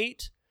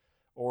 8-8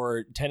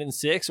 or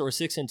 10-6 or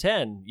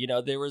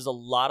 6-10, there was a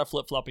lot of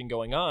flip-flopping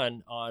going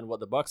on what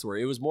the Bucs were.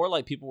 It was more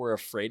like people were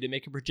afraid to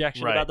make a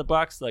projection about the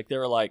Bucs. Like they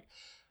were like,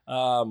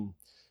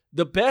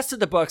 the best of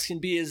the Bucs can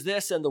be as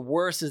this, and the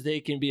worst as they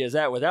can be as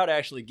that, without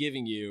actually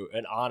giving you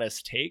an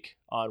honest take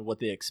on what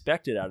they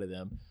expected out of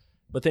them.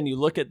 But then you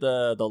look at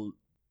the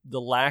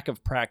lack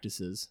of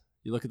practices,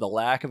 you look at the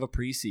lack of a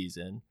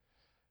preseason.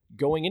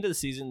 Going into the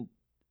season,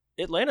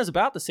 Atlanta's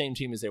about the same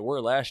team as they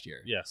were last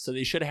year. Yes. So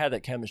they should have had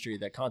that chemistry,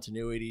 that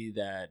continuity,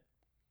 that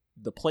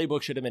the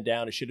playbook should have been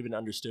down. It should have been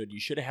understood.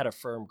 You should have had a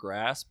firm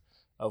grasp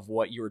of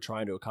what you were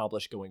trying to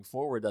accomplish going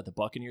forward that the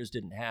Buccaneers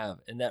didn't have.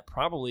 And that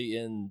probably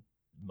in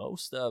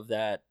most of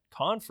that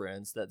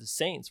conference, that the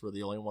Saints were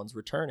the only ones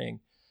returning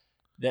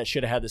that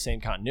should have had the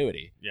same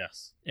continuity.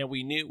 Yes. And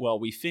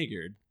we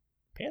figured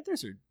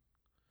Panthers are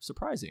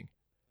surprising.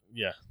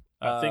 Yeah.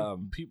 I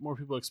think more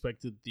people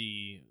expected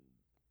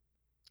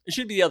it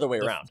should be the other way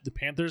around. The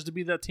Panthers to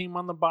be that team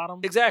on the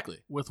bottom. Exactly.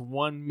 With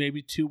 1,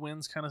 maybe 2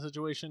 wins kind of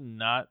situation,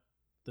 not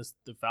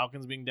the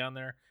Falcons being down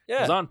there. Yeah.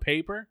 Because on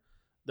paper,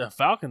 the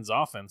Falcons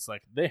offense,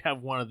 like they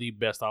have one of the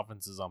best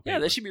offenses on paper. Yeah,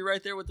 they should be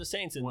right there with the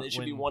Saints, and they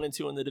should be 1 and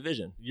 2 in the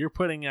division. You're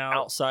putting out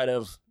outside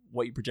of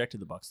what you projected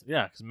the Bucs to be.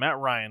 Yeah, because Matt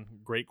Ryan,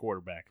 great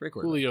quarterback.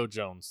 Julio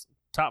Jones,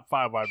 top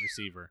 5 wide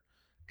receiver.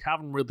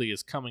 Calvin Ridley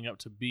is coming up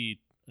to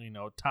be,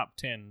 top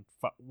 10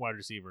 wide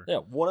receiver. Yeah,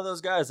 one of those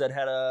guys that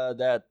had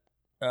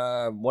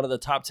one of the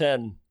top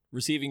 10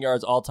 receiving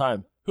yards all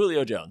time,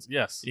 Julio Jones.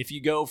 Yes. If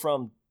you go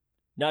from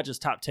not just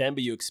top 10,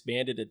 but you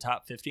expand it to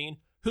top 15,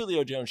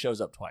 Julio Jones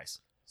shows up twice.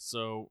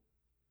 So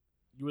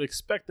you would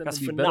expect them That's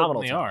to be better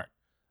than they are.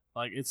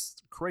 Like, it's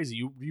crazy.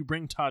 You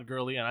bring Todd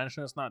Gurley, and I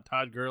understand it's not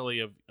Todd Gurley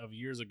of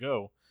years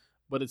ago,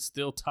 but it's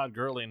still Todd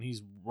Gurley, and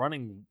he's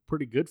running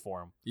pretty good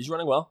for him. He's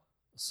running well.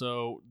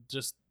 So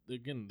just,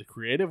 again, the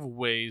creative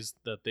ways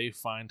that they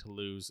find to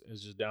lose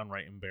is just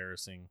downright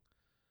embarrassing.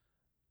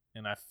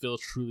 And I feel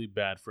truly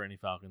bad for any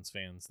Falcons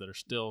fans that are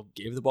still...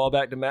 Gave the ball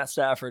back to Matt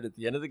Stafford at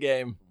the end of the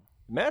game.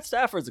 Matt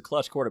Stafford's a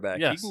clutch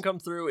quarterback. Yes. He can come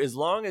through as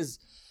long as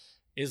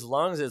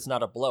it's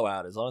not a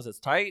blowout. As long as it's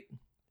tight,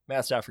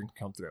 Matt Stafford can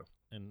come through.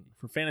 And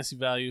for fantasy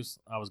values,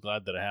 I was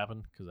glad that it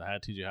happened because I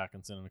had TJ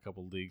Hawkinson in a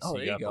couple of leagues. Oh,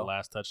 he got the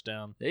last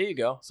touchdown. There you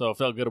go. So I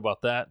felt good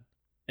about that.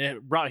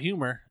 It brought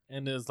humor,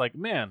 and it's like,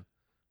 man,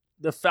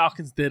 the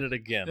Falcons did it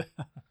again.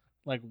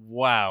 Like,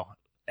 wow.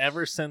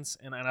 Ever since,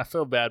 and I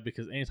feel bad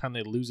because anytime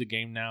they lose a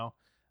game now,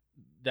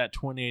 that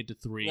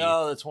 28-3.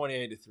 No, the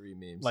 28-3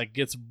 memes. Like,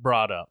 gets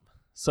brought up.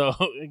 So,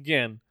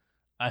 again,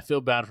 I feel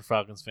bad for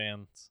Falcons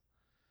fans.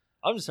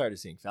 I'm just tired of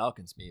seeing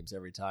Falcons memes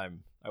every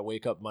time I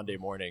wake up Monday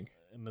morning.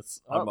 And it's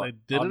they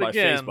did it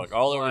again. Facebook,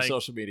 all over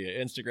social media,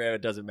 Instagram,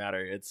 it doesn't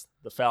matter. It's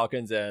the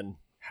Falcons and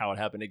how it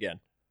happened again.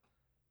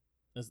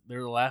 They're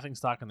a laughing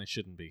stock, and they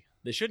shouldn't be.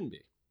 They shouldn't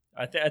be.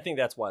 I think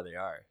that's why they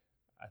are.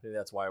 I think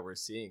that's why we're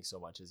seeing so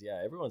much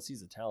everyone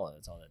sees the talent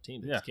that's on that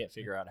team. They just can't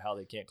figure out how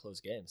they can't close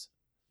games.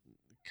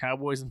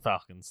 Cowboys and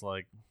Falcons,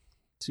 like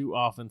 2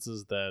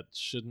 offenses that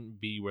shouldn't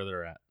be where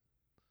they're at.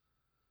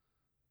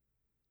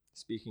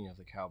 Speaking of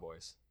the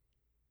Cowboys,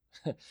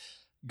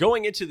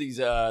 going into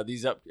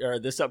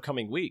this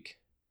upcoming week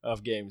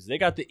of games, they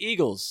got the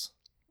Eagles,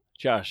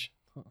 Josh,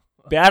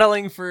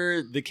 battling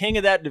for the king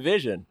of that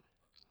division,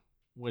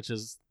 which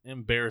is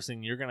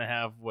embarrassing. You're gonna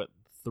have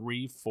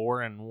 3,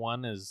 4, and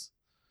 1 is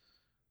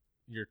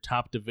your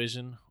top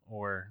division,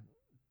 or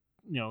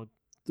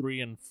 3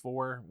 and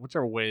 4,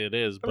 whichever way it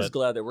is. I'm just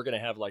glad that we're going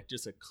to have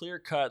just a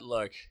clear-cut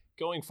look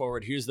going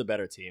forward, who's the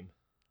better team?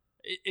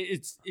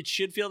 It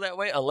should feel that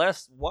way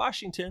unless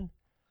Washington,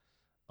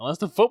 Unless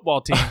the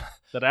football team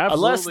that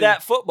absolutely, unless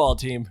that football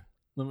team.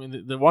 I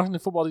mean, the Washington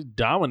football team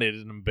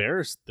dominated and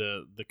embarrassed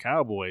the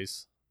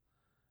Cowboys,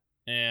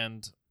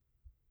 and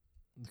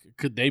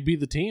could they be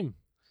the team?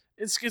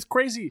 It's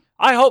crazy.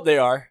 I hope they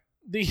are.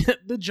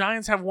 The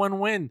Giants have one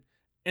win,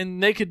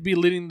 and they could be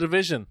leading the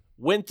division.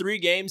 Win 3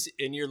 games,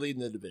 and you're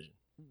leading the division.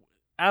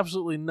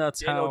 Absolutely nuts.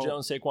 Daniel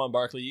Jones, Saquon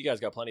Barkley, you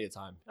guys got plenty of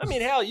time. I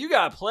mean, hell, you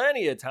got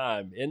plenty of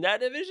time in that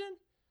division.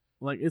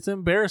 Like, it's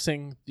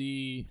embarrassing.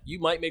 You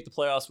might make the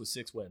playoffs with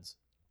 6 wins.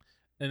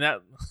 And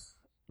that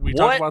we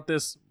talked about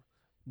this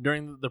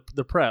during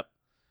the prep.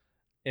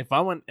 If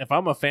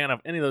I'm a fan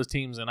of any of those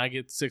teams and I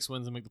get 6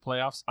 wins and make the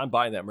playoffs, I'm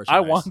buying that merchandise.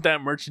 I want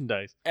that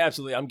merchandise.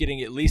 Absolutely. I'm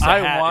getting at least a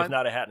hat, if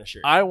not a hat and a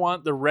shirt. I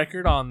want the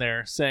record on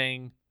there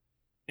saying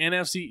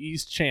NFC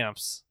East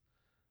champs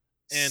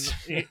and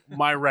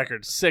my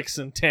record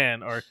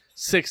 6-10 or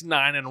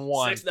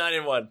 6-9-1.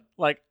 6-9-1.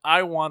 Like,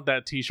 I want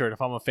that T-shirt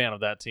if I'm a fan of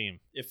that team.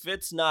 If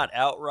it's not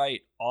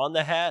outright on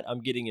the hat,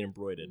 I'm getting it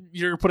embroidered.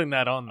 You're putting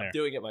that on there. I'm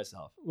doing it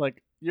myself.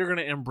 Like, you're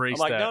gonna embrace I'm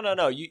like, that.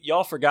 no.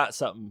 Y'all forgot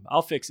something.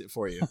 I'll fix it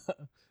for you.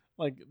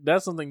 Like,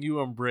 that's something you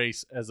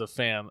embrace as a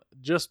fan,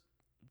 just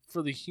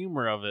for the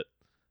humor of it.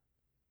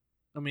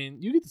 I mean,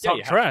 you get to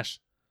talk trash.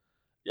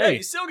 Yeah, Hey,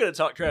 you're still gonna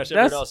talk trash to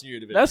everyone else in your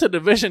division. That's a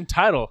division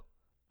title.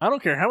 I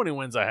don't care how many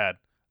wins I had.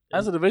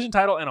 That's a division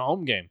title and a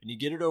home game. And you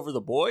get it over the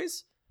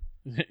boys?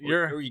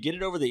 Or you get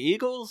it over the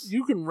Eagles?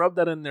 You can rub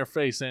that in their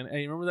face and,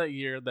 hey, remember that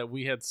year that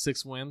we had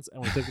 6 wins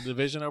and we took the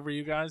division over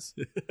you guys?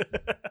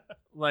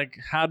 Like,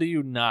 how do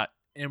you not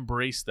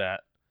embrace that?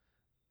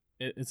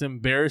 It's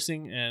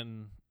embarrassing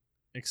and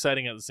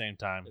exciting at the same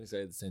time.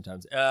 Exciting at the same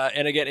time.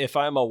 And again, if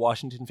I'm a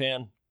Washington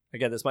fan,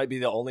 again, this might be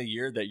the only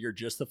year that you're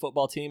just the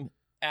football team.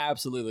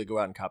 Absolutely go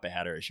out and cop a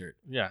hat or a shirt.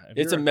 Yeah.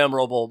 It's a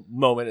memorable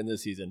moment in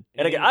this season.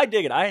 And again, I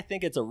dig it. I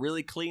think it's a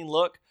really clean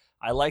look.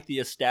 I like the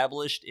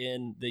established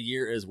in the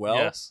year as well.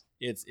 Yes.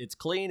 It's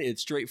clean.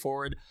 It's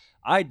straightforward.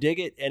 I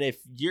dig it. And if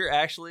you're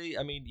actually,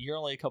 I mean, you're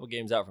only a couple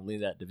games out from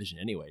leading that division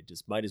anyway.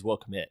 Just might as well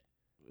commit.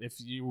 If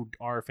you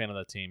are a fan of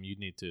that team, you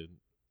need to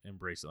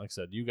embrace it. Like I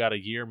said, you got a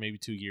year, maybe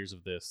 2 years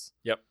of this.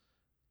 Yep.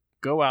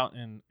 Go out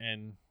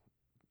and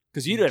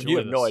because you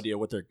have no idea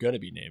what they're going to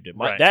be named. It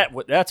might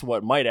Right. that's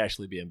what might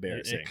actually be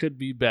embarrassing. It could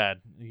be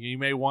bad. You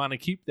may want to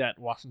keep that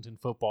Washington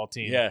football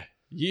team. Yeah.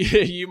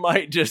 You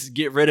might just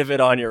get rid of it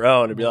on your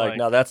own and be like,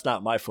 no, that's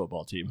not my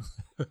football team.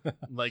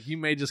 Like, you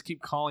may just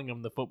keep calling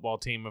them the football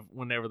team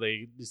whenever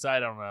they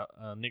decide on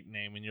a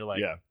nickname, and you're like,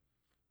 yeah,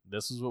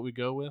 this is what we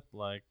go with?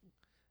 Like,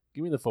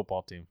 give me the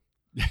football team.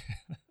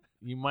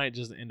 You might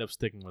just end up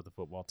sticking with the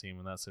football team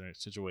in that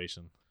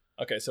situation.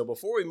 Okay, so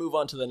before we move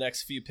on to the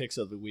next few picks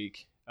of the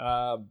week,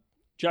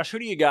 Josh, who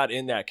do you got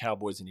in that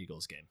Cowboys and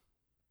Eagles game?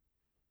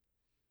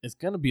 It's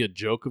going to be a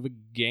joke of a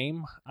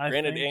game,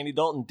 Granted, Andy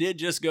Dalton did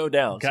just go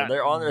down, so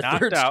they're on their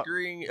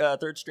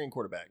third string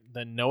quarterback.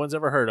 That no one's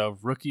ever heard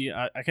of. Rookie,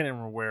 I can't even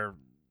remember where,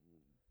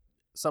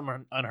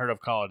 some unheard of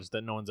college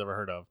that no one's ever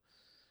heard of.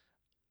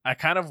 I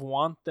kind of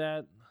want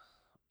that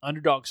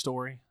underdog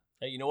story.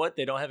 Hey, you know what?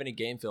 They don't have any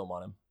game film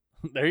on him.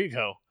 There you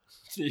go.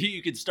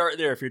 You could start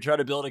there. If you're trying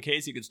to build a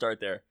case, you could start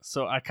there.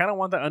 So I kind of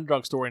want that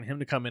underdog story and him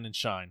to come in and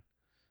shine.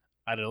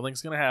 I don't think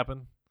it's going to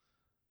happen.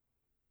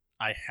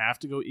 I have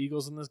to go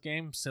Eagles in this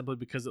game simply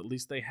because at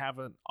least they have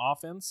an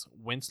offense.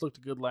 Wentz looked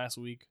good last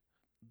week.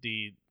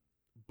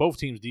 Both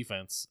teams'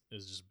 defense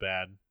is just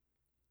bad.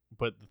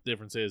 But the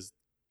difference is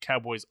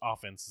Cowboys'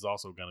 offense is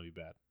also going to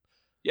be bad.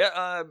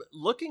 Yeah,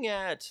 looking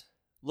at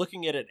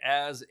it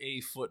as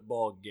a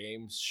football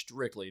game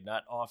strictly,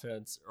 not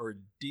offense or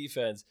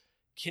defense,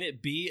 can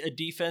it be a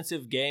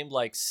defensive game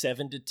like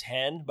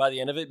 7-10 by the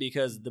end of it?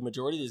 Because the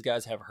majority of these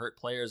guys have hurt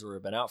players or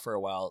have been out for a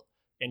while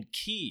and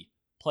key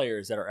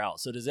players that are out.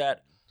 So does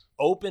that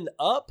open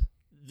up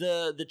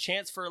the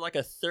chance for like a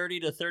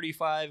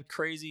 30-35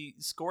 crazy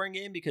scoring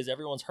game because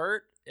everyone's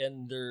hurt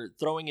and they're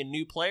throwing in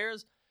new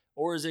players?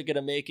 Or is it going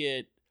to make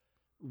it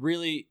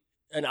really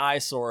an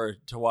eyesore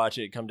to watch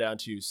it come down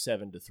to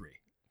 7-3?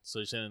 So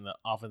you're saying the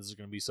offense is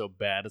going to be so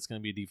bad, it's going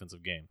to be a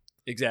defensive game.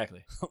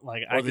 Exactly.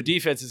 The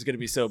defense is going to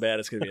be so bad,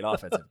 it's going to be an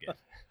offensive game.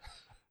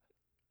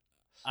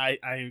 I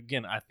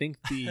think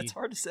That's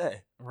hard to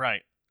say.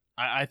 Right.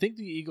 I think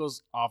the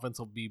Eagles' offense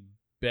will be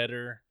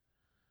better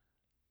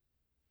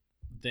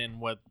than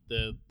what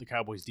the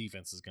Cowboys'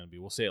 defense is going to be.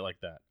 We'll say it like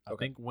that. Okay.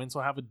 I think Wentz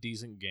will have a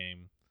decent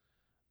game.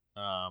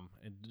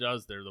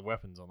 The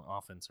weapons on the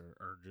offense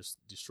are just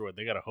destroyed.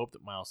 They got to hope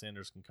that Miles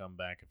Sanders can come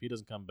back. If he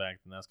doesn't come back,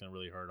 then that's going to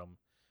really hurt them.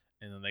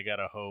 And then they got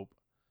to hope.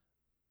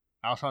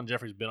 Alshon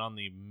Jeffrey's been on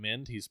the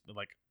mend. He's been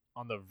like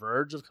on the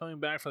verge of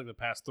coming back for like the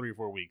past 3 or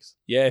 4 weeks.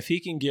 Yeah, if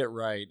he can get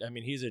right, I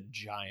mean, he's a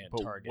giant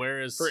target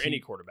any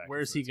quarterback.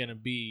 Where is he going to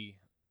be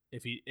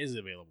if he is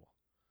available?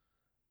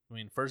 I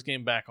mean, first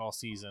game back all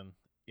season.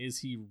 Is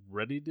he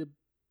ready to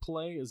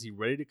play? Is he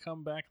ready to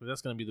come back?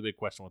 That's going to be the big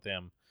question with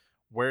him.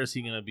 Where is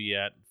he going to be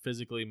at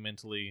physically,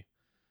 mentally?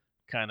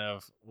 Kind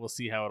of, we'll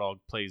see how it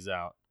all plays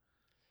out.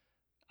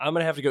 I'm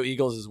going to have to go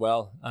Eagles as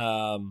well.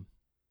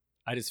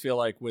 I just feel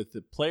like with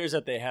the players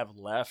that they have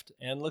left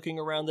and looking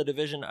around the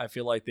division, I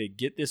feel like they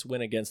get this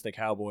win against the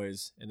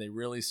Cowboys and they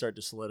really start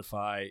to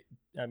solidify.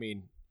 I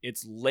mean,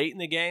 it's late in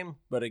the game,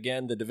 but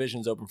again, the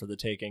division's open for the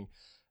taking.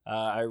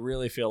 I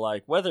really feel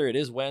like whether it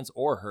is Wentz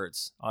or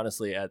Hurts,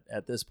 honestly,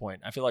 at this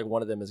point, I feel like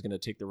one of them is going to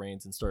take the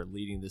reins and start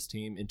leading this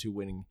team into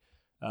winning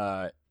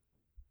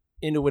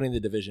the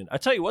division. I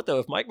tell you what, though,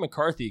 if Mike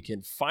McCarthy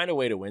can find a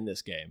way to win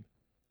this game,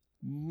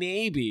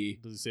 maybe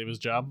Does he save his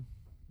job?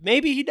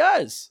 Maybe he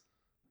does.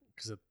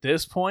 Because at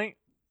this point,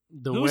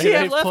 the Who's way he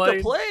have they left play,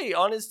 to play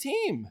on his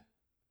team?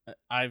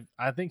 I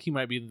think he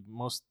might be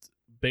the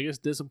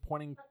biggest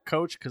disappointing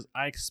coach because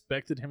I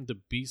expected him to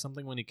be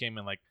something when he came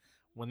in. Like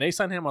when they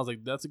signed him, I was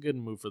like, that's a good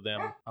move for them.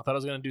 I thought I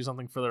was going to do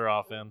something for their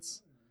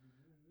offense,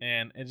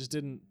 and it just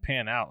didn't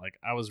pan out. Like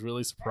I was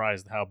really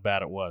surprised how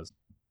bad it was.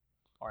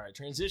 All right,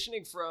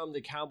 transitioning from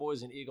the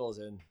Cowboys and Eagles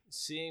and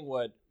seeing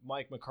what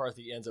Mike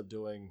McCarthy ends up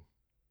doing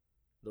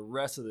the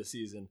rest of the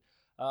season.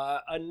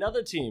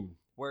 Another team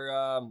where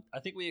I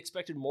think we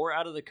expected more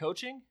out of the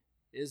coaching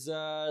is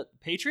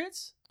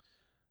Patriots.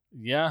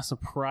 Yeah,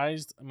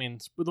 surprised. I mean,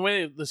 with the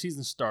way the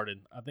season started,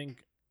 I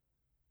think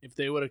if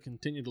they would have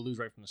continued to lose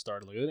right from the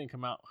start, like they didn't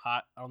come out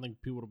hot, I don't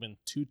think people would have been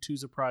too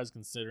surprised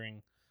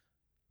considering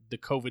the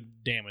COVID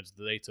damage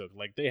that they took.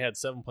 Like they had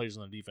 7 players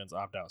on the defense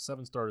opt out,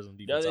 7 starters on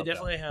defense. Yeah, they opt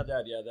definitely out. had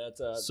that. Yeah,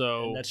 that's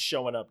and that's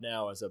showing up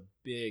now as a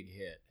big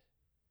hit.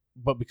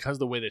 But because of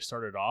the way they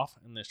started off,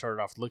 and they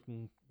started off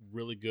looking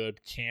really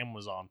good, Cam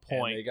was on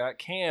point. And they got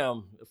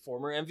Cam, the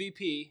former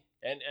MVP,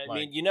 and I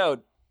mean, you know,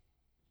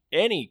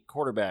 any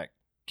quarterback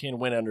can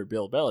win under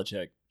Bill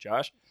Belichick.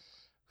 Josh,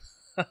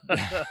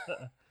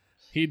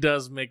 he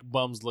does make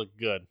bums look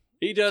good.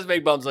 He does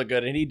make bums look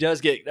good, and he does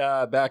get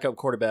backup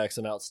quarterbacks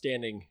some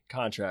outstanding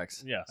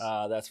contracts. Yes,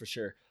 that's for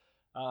sure.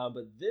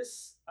 But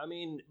this, I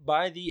mean,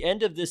 by the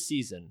end of this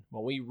season,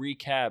 when we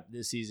recap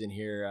this season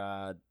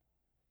here,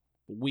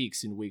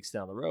 weeks and weeks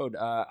down the road,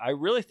 I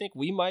really think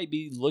we might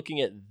be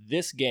looking at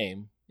this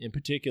game in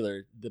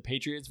particular, the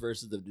Patriots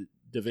versus the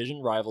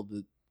division rival,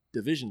 the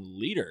division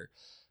leader,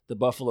 the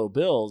Buffalo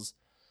Bills.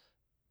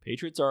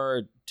 Patriots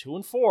are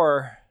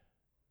 2-4.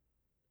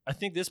 I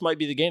think this might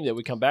be the game that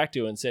we come back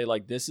to and say,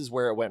 like, this is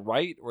where it went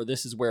right or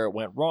this is where it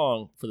went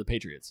wrong for the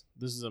Patriots.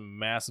 This is a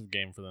massive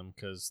game for them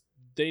because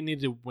they need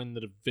to win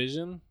the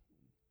division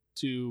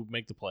to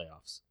make the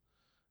playoffs.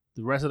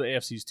 The rest of the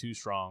AFC is too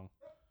strong,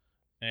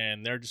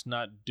 and they're just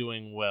not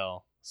doing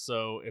well.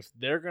 So if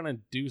they're going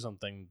to do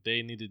something,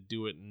 they need to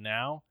do it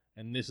now,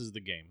 and this is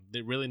the game.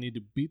 They really need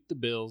to beat the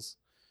Bills,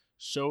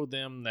 show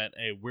them that,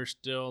 hey, we're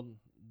still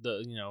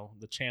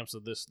the champs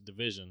of this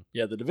division.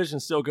 Yeah, the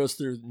division still goes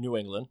through New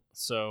England.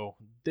 So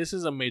this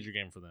is a major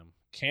game for them.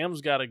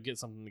 Cam's got to get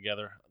something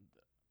together.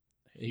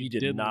 He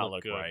did not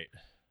look right.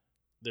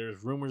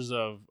 There's rumors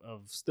of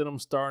Stidham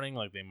starting,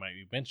 like they might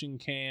be benching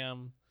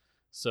Cam.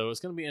 So it's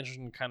going to be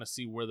interesting to kind of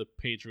see where the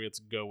Patriots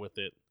go with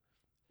it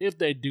if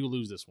they do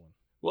lose this one.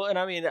 Well, and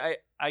I mean,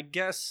 I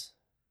guess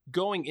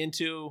going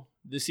into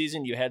the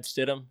season, you had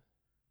Stidham,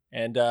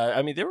 and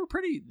I mean, they were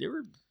pretty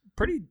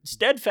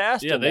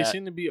steadfast. Yeah, they that.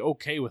 seem to be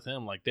okay with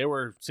him. Like they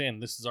were saying,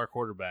 this is our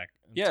quarterback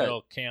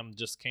until Cam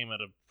just came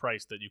at a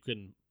price that you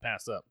couldn't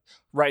pass up.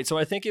 Right. So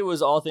I think it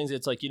was all things.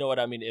 It's like, you know what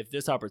I mean. If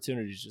this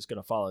opportunity is just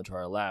going to fall into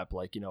our lap,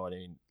 like, you know what I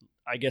mean.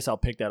 I guess I'll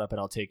pick that up and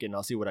I'll take it and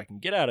I'll see what I can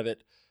get out of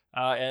it.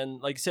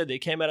 And like I said, they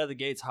came out of the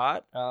gates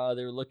hot.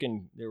 They were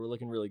looking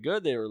really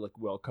good. They were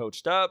well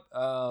coached up.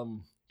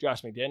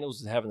 Josh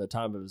McDaniels was having the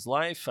time of his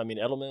life. I mean,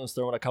 Edelman was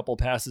throwing a couple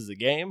passes a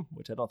game,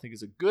 which I don't think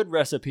is a good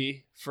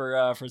recipe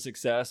for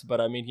success.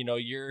 But I mean, you know,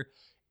 you're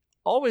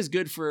always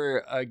good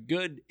for a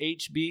good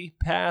HB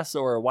pass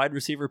or a wide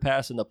receiver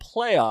pass in the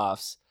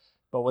playoffs.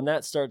 But when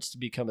that starts to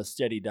become a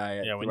steady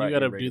diet, when you got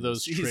to do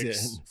those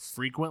tricks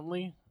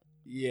frequently,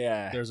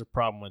 there's a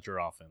problem with your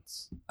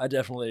offense. I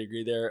definitely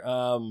agree there.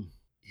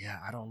 Yeah,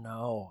 I don't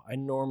know.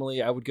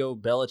 I would go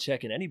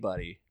Belichick and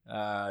anybody.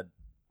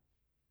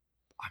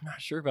 I'm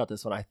not sure about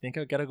this one. I think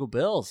I got to go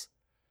Bills.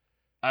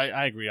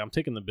 I agree. I'm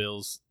taking the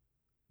Bills.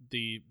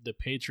 The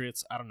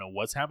Patriots, I don't know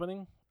what's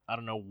happening. I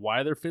don't know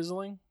why they're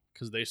fizzling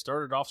because they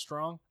started off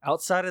strong.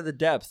 Outside of the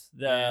depth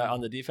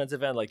on the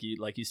defensive end, like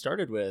you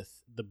started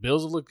with. The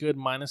Bills look good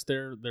minus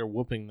their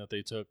whooping that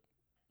they took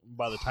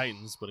by the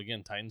Titans. But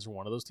again, Titans are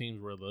one of those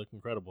teams where they look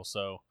incredible.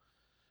 So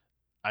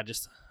I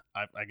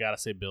got to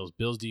say Bills.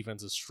 Bills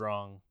defense is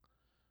strong.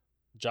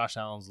 Josh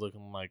Allen's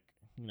looking like,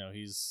 you know,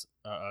 he's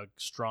a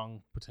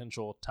strong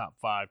potential top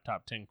 5,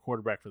 top 10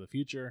 quarterback for the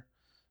future.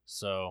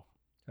 So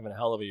having a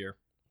hell of a year.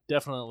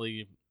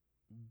 Definitely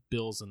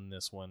Bills in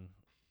this one,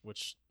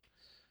 which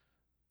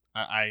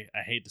I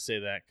hate to say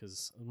that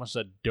because as much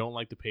as I don't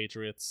like the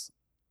Patriots,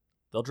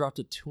 they'll drop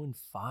to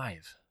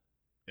 2-5.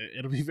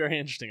 It'll be very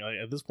interesting. Like,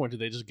 at this point, did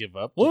they just give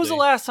up? When was the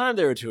last time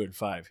they were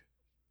 2-5?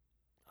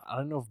 I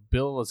don't know if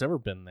Bill has ever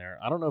been there.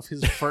 I don't know if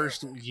his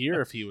first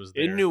year, if he was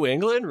there. In New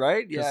England,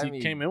 right? Yeah,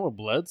 he came in with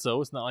Bledsoe.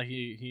 It's not like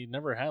he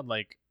never had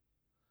like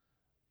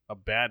a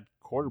bad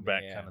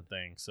quarterback kind of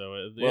thing.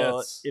 So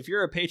if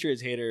you're a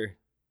Patriots hater,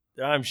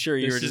 I'm sure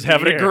you This were is just the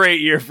having year. a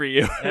great year for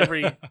you.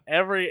 every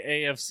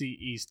AFC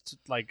East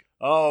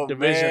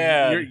division,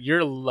 man.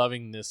 you're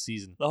loving this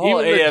season. The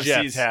whole Even AFC's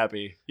Jets,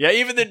 happy. Yeah,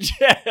 even the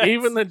Jets.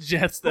 even the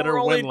Jets that Who are are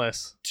only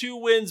winless. 2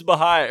 wins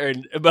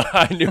behind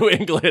New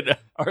England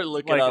are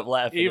looking up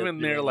laughing. Even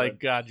at they're New like,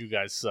 God, you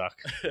guys suck.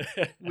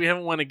 England. We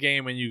haven't won a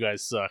game and you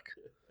guys suck.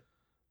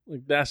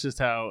 That's just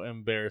how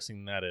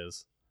embarrassing that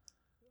is.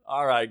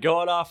 All right,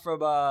 going off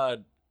from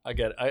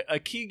again a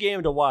key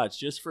game to watch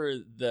just for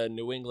the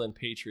New England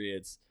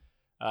Patriots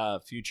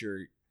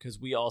future, because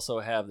we also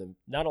have them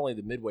not only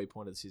the midway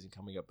point of the season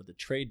coming up, but the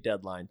trade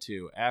deadline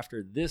too.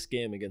 After this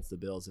game against the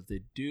Bills, if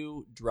they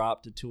do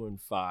drop to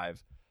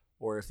 2-5,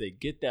 or if they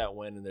get that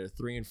win and they're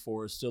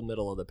 3-4, still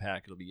middle of the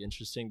pack, it'll be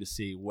interesting to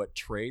see what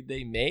trade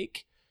they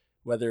make,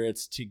 whether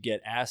it's to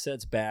get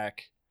assets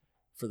back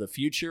for the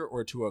future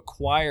or to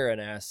acquire an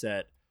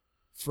asset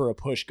for a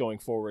push going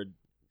forward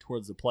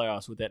towards the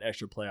playoffs with that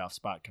extra playoff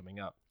spot coming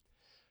up.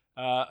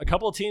 A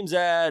couple of teams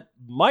that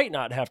might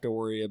not have to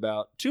worry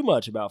about too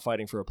much about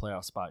fighting for a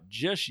playoff spot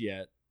just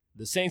yet,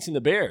 the Saints and the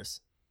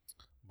Bears.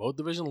 Both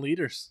division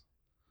leaders.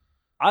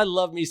 I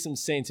love me some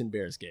Saints and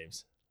Bears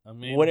games. I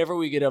mean, Whenever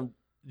we get them,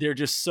 they're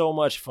just so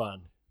much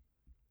fun.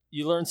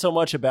 You learn so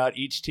much about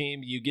each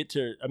team. You get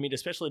to,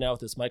 especially now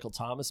with this Michael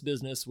Thomas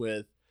business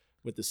with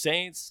the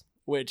Saints,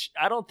 which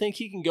I don't think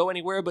he can go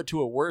anywhere but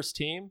to a worse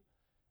team.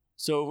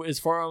 So as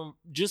far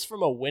just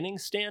from a winning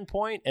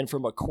standpoint and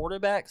from a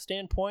quarterback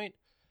standpoint,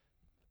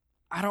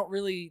 I don't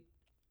really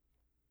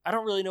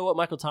know what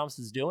Michael Thomas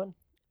is doing.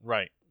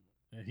 right.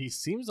 He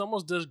seems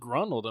almost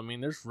disgruntled.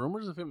 There's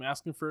rumors of him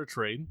asking for a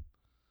trade.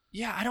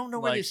 Yeah, I don't know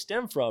where they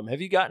stem from.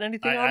 Have you gotten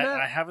anything on that?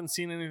 I haven't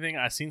seen anything.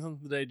 I seen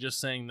something today just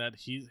saying that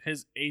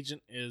his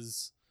agent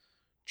is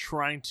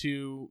trying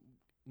to,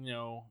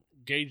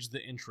 gauge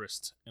the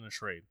interest in a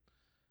trade.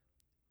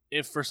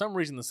 If for some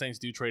reason the Saints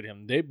do trade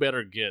him, they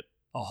better get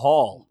A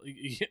haul.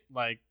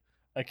 like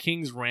a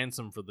king's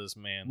ransom for this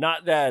man.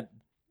 Not that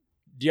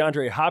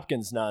DeAndre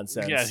Hopkins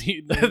nonsense. Yeah,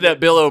 that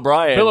Bill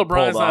O'Brien. Bill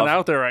O'Brien's pulled not off.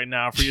 out there right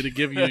now for you to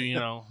give you,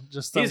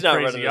 just some He's not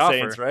crazy running the offer.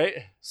 Saints, right?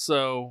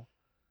 So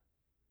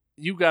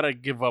you got to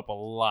give up a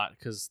lot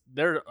because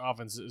their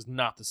offense is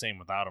not the same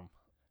without him.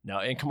 No,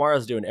 and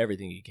Kamara's doing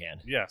everything he can.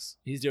 Yes.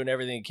 He's doing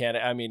everything he can.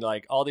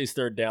 All these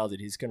third downs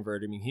that he's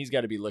converted, he's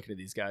got to be looking at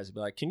these guys and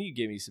be like, can you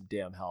give me some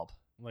damn help?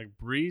 Like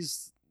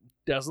Breeze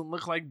doesn't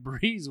look like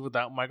Breeze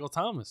without Michael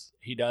Thomas.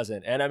 He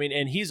doesn't.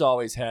 And he's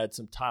always had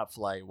some top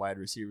flight wide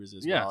receivers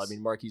as well. Yes.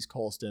 Marquise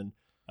Colston,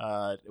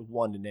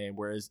 one to name,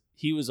 whereas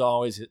he was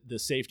always the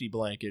safety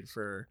blanket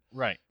for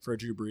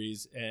Drew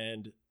Brees.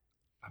 And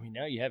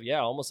now you have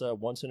almost a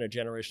once in a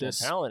generational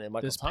talent in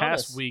Michael this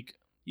Thomas. Past week,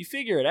 you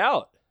figure it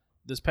out.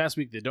 This past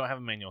week, they don't have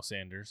Emmanuel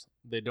Sanders.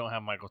 They don't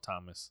have Michael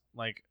Thomas.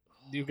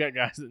 You've got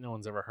guys that no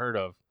one's ever heard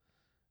of.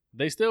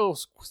 They still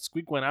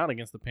squeak one out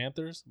against the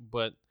Panthers,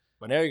 but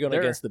now you're going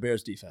against the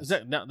Bears defense.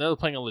 Now they're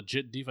playing a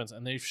legit defense,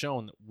 and they've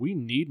shown that we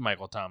need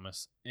Michael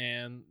Thomas.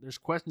 And there's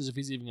questions if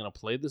he's even going to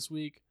play this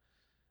week.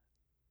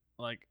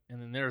 And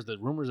then there's the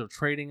rumors of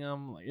trading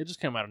him. It just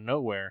came out of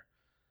nowhere.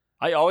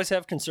 I always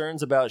have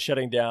concerns about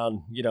shutting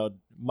down,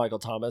 Michael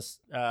Thomas,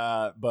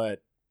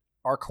 but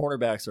our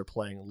cornerbacks are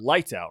playing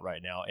lights out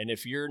right now. And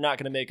if you're not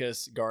going to make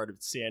us guard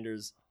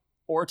Sanders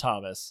or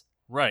Thomas,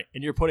 right,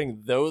 and you're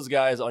putting those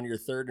guys on your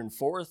third and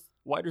fourth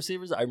wide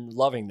receivers, I'm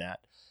loving that.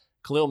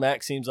 Khalil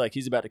Mack seems like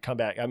he's about to come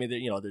back.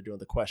 They're doing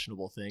the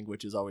questionable thing,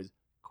 which is always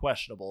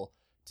questionable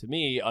to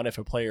me on if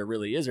a player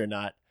really is or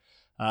not.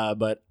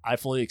 But I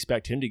fully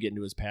expect him to get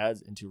into his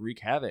pads and to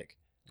wreak havoc.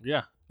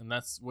 Yeah, and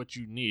that's what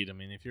you need.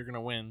 If you're going to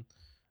win,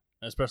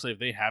 especially if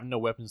they have no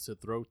weapons to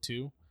throw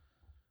to,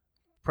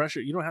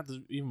 pressure, you don't have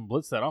to even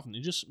blitz that often.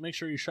 You just make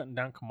sure you're shutting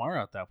down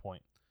Kamara at that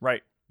point.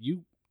 Right.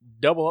 You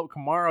double up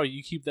Kamara,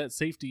 you keep that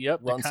safety up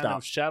Run to kind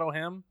of shadow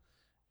him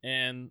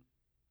and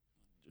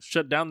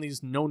shut down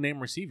these no-name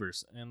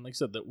receivers. And like I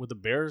said, with the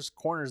Bears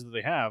corners that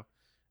they have,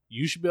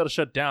 you should be able to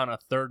shut down a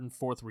third and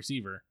fourth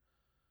receiver.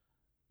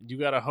 You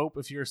got to hope,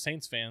 if you're a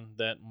Saints fan,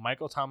 that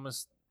Michael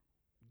Thomas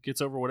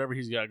gets over whatever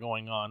he's got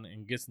going on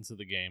and gets into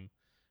the game.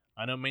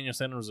 I know Emmanuel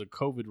Sanders was a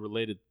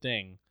COVID-related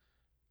thing.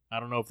 I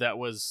don't know if that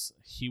was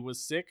he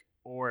was sick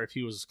or if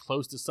he was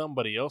close to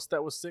somebody else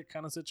that was sick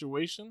kind of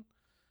situation.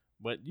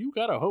 But you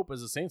got to hope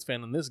as a Saints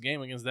fan in this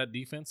game against that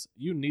defense,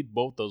 you need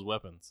both those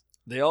weapons.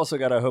 They also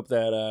got to hope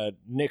that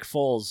Nick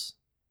Foles,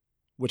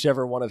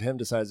 whichever one of him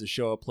decides to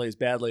show up, plays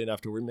badly enough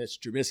to where Mitch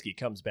Trubisky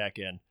comes back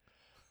in.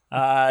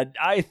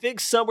 I think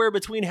somewhere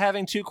between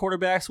having two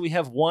quarterbacks, we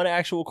have one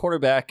actual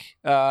quarterback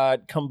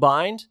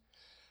combined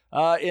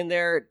in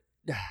there.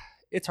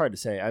 It's hard to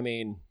say.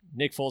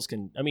 Nick Foles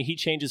he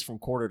changes from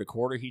quarter to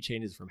quarter. He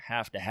changes from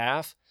half to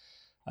half.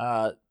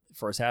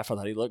 First half, I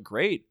thought he looked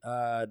great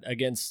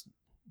against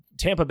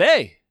Tampa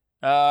Bay.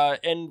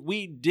 And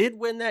we did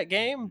win that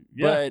game,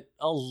 but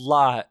a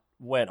lot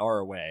went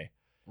our way.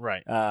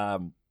 Right.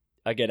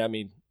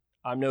 Again,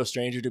 I'm no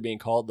stranger to being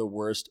called the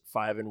worst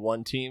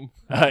 5-1 team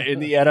in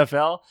the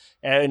NFL.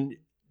 And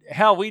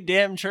hell, we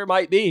damn sure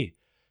might be.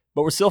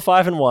 But we're still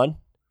 5-1.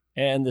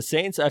 And the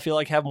Saints, I feel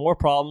like, have more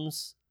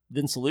problems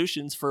than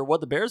solutions for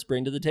what the Bears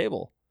bring to the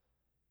table.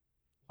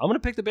 I'm going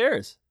to pick the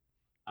Bears.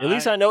 At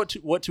least I know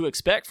what to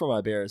expect from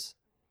my Bears.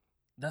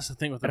 That's the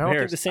thing with the And I Bears.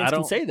 don't think the Saints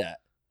can say that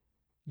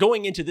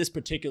going into this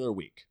particular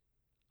week.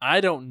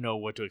 I don't know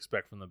what to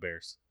expect from the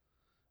Bears.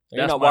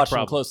 You're not watching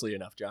them closely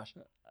enough, Josh.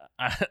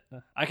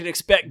 I can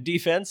expect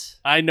defense.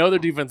 I know their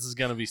defense is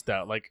going to be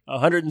stout. Like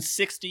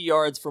 160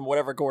 yards from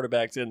whatever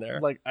quarterback's in there.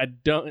 Like I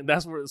don't.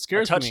 That's what it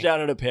scares me. A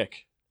touchdown and a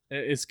pick.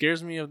 It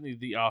scares me of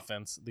the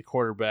offense, the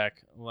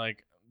quarterback.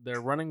 Like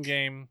their running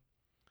game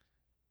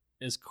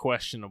is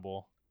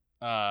questionable.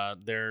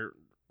 Their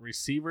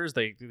receivers,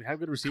 they have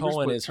good receivers,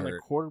 Cohen but is can the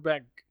hurt.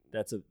 quarterback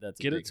that's a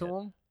get big it to hit.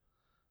 him?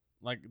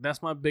 Like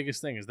that's my biggest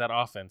thing is that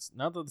offense.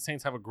 Not that the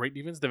Saints have a great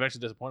defense, they've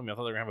actually disappointed me. I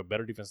thought they were gonna have a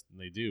better defense than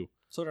they do.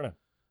 So don't know.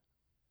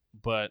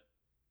 But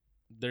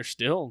they're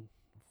still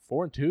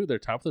 4-2. They're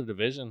top of their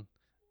division.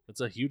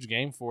 It's a huge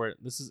game for it.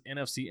 This is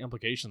NFC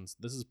implications.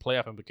 This is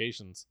playoff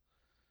implications.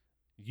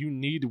 You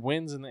need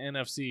wins in the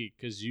NFC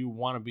because you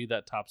want to be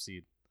that top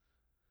seed.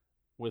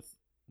 With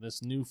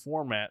this new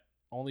format,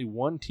 only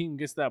one team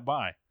gets that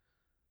bye.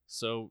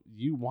 So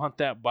you want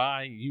that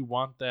bye. You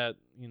want that,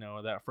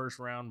 that first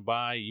round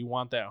bye. You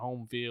want that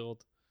home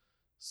field.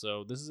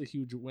 So this is a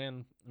huge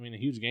win. I mean, a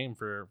huge game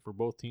for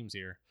both teams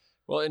here.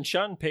 Well, and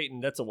Sean Payton,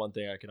 that's the one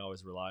thing I can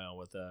always rely on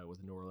with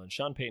New Orleans.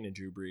 Sean Payton and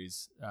Drew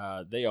Brees,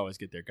 they always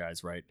get their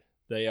guys right.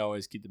 They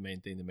always keep the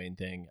main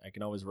thing. I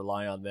can always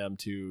rely on them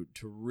to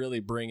really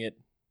bring it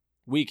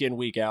week in,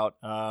 week out.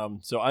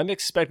 So I'm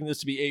expecting this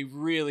to be a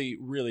really,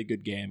 really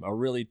good game, a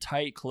really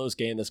tight, close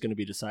game that's going to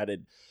be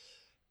decided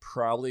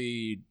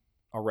probably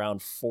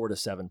around 4 to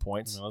 7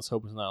 points. Let's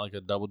hope it's not like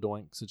a double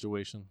doink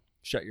situation.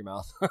 Shut your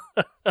mouth.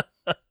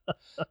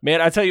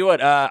 Man, I tell you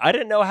what, I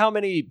didn't know how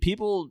many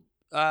people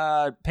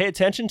pay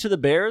attention to the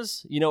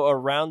Bears,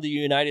 around the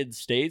United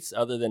States,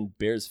 other than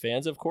Bears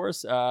fans, of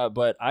course.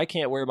 But I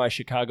can't wear my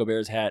Chicago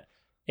Bears hat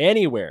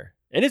anywhere.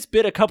 And it's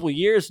been a couple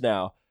years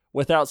now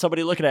without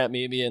somebody looking at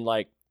me and being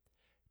like,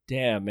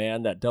 damn,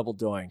 man, that double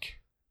doink.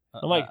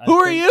 I'm like, who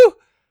are you?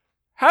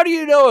 How do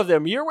you know of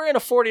them? You're wearing a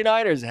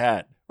 49ers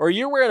hat, or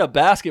you're wearing a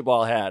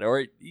basketball hat,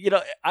 or,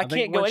 I can't go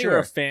anywhere. Once you're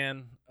a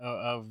fan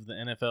of the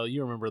NFL,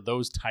 you remember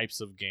those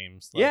types of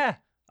games. Like, yeah,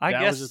 I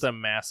guess. That was just a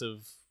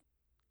massive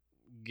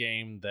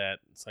game that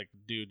it's like,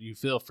 dude, you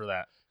feel for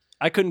that.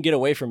 I couldn't get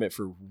away from it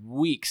for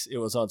weeks. It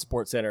was on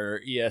SportsCenter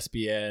or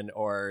ESPN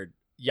or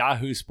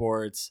Yahoo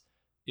Sports.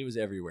 It was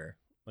everywhere.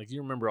 Like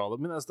you remember all. I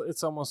mean,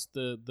 it's almost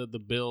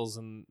the Bills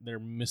and they're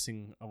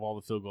missing of all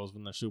the field goals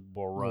when the Super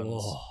Bowl runs.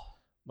 Oh.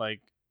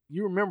 Like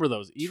you remember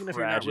those, even if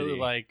you're not Tragedy. really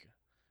like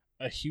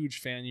a huge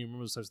fan. You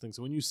remember such things.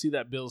 So when you see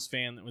that Bills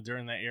fan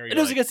during that area, It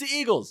was against the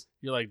Eagles.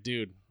 You're like,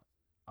 dude,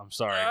 I'm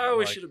sorry. Oh,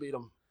 we Like- should have beat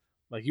them.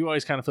 Like you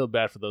always kind of feel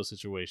bad for those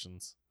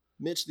situations.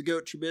 Mitch the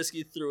Goat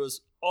Trubisky threw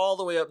us all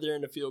the way up there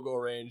in the field goal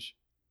range.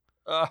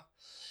 Yeah,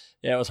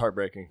 it was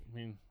heartbreaking. I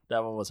mean,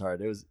 That one was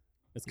hard. it's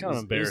kind It of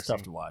was embarrassing.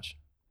 tough to watch.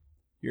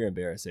 You're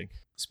embarrassing.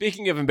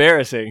 Speaking of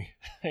embarrassing,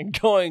 and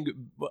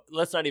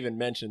let's not even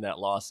mention that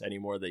loss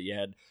anymore that you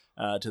had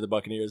to the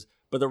Buccaneers.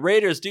 But the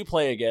Raiders do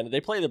play again. They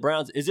play the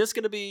Browns. Is this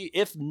going to be,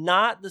 if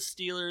not the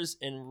Steelers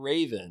and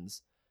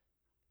Ravens,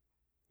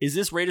 is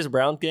this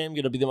Raiders-Browns game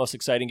going to be the most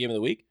exciting game of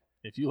the week?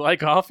 If you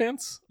like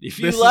offense, If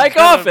you this is like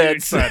gonna be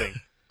offense. exciting.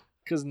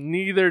 Because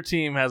neither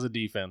team has a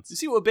defense. You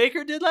see what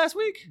Baker did last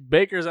week?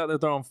 Baker's out there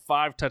throwing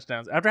 5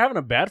 touchdowns after having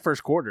a bad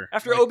first quarter.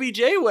 After like,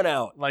 OBJ went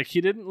out. like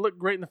he didn't look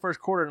great in the first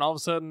quarter, and all of a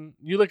sudden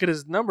you look at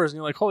his numbers and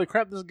you're like, "Holy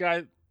crap! This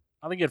guy,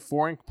 I think he had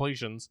 4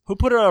 incompletions. Who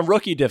put it on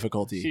rookie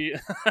difficulty? He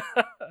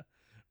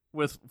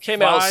with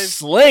Came out 5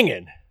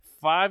 slinging.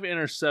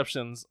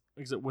 interceptions,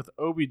 except with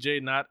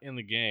OBJ not in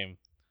the game.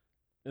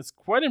 It's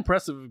quite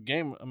impressive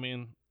game. I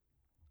mean,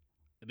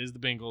 it is the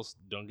Bengals.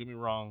 Don't get me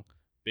wrong.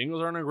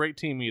 Bengals aren't a great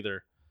team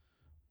either,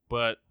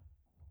 but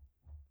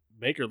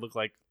Baker looked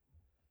like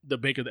the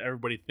Baker that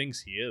everybody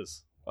thinks he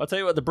is. I'll tell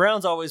you what, the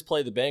Browns always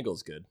play the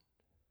Bengals good.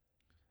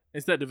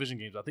 It's that division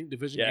games. I think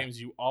division Yeah.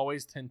 games, you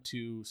always tend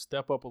to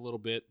step up a little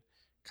bit,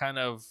 kind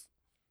of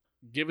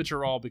give it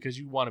your all because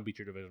you want to beat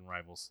your division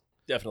rivals.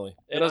 Definitely.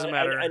 It doesn't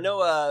matter. I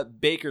know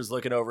Baker's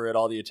looking over at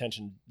all the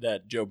attention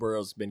that Joe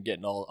Burrow's been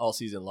getting all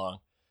season long.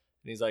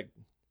 And he's like,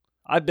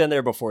 I've been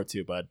there before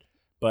too, bud.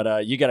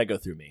 But you got to go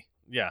through me.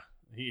 Yeah,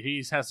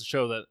 he has to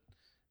show that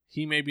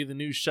he may be the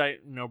new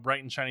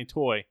bright and shiny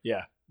toy,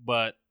 Yeah.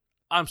 but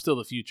I'm still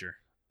the future.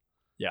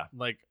 Yeah.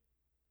 Like,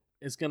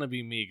 it's going to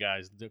be me,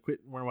 guys. Quit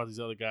worrying about these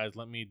other guys.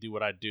 Let me do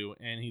what I do.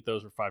 And he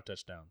throws for 5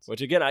 touchdowns.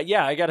 Which again, I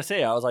got to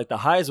say, I was like, the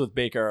highs with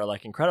Baker are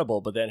like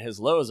incredible, but then his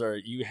lows are,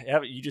 you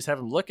just have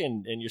him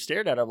looking and you're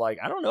staring at him like,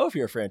 I don't know if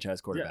you're a franchise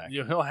quarterback.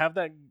 Yeah, he'll have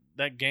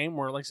that game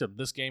where, like I said,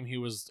 this game he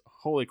was,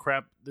 holy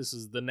crap, this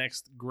is the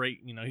next great,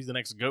 he's the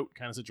next GOAT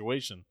kind of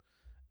situation.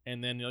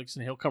 And then, like I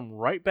said, he'll come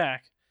right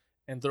back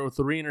and throw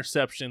 3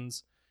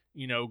 interceptions,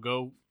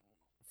 go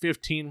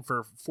 15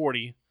 for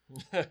 40.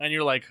 And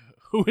you're like,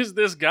 who is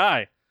this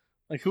guy?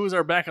 Like, who is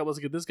our backup? Let's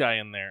get this guy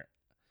in there.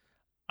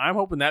 I'm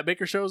hoping that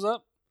Baker shows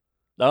up.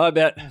 No, I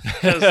bet.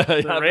 Because I the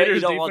bet you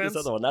Raiders don't want this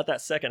defense- other one. Not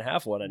that second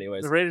half one,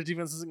 anyways. The Raiders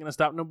defense isn't going to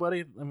stop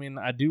nobody. I mean,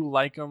 I do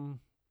like them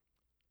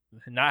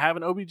not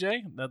having OBJ.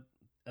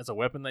 That's a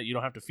weapon that you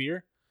don't have to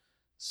fear.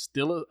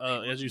 Still,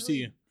 as you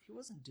see, he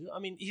wasn't doing. I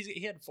mean,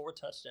 he had 4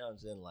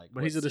 touchdowns in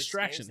but he's a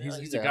distraction.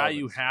 He's a guy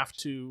you have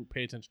to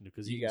pay attention to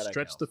because he can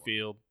stretch the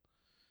field.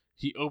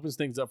 He opens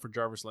things up for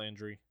Jarvis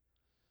Landry.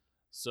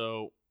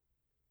 So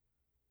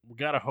we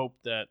gotta hope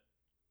that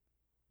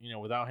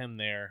without him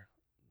there,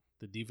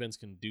 the defense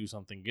can do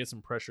something, get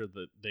some pressure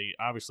that they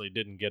obviously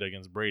didn't get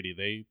against Brady.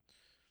 They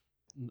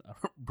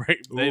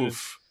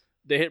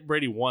hit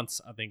Brady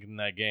once, I think, in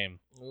that game.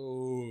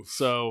 Oof.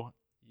 So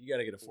you got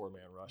to get a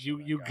 4-man rush.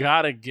 You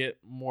got to get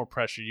more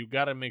pressure. You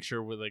got to make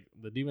sure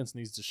the defense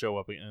needs to show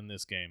up in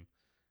this game.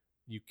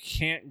 You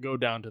can't go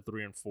down to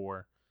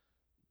 3-4.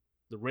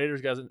 The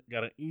Raiders got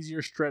an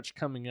easier stretch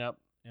coming up,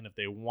 and if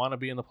they want to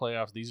be in the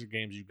playoffs, these are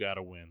games you got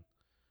to win.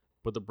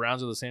 But the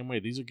Browns are the same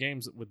way. These are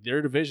games with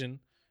their division.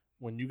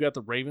 When you got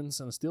the Ravens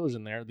and the Steelers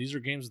in there, these are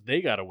games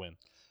they got to win.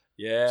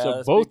 Yeah.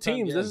 So both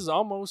teams, this is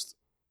almost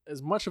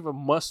as much of a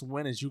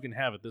must-win as you can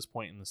have at this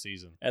point in the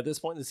season. At this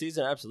point in the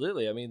season,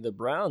 absolutely. I mean, the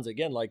Browns,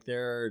 again,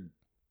 they're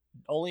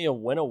only a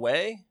win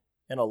away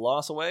and a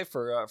loss away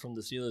from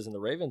the Steelers and the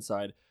Ravens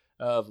side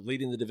of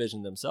leading the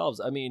division themselves.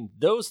 I mean,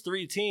 those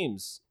 3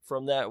 teams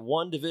from that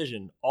one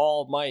division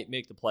all might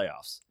make the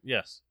playoffs.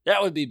 Yes.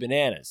 That would be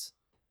bananas.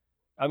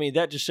 I mean,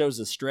 that just shows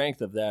the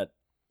strength of that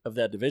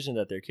division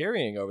that they're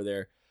carrying over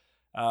there.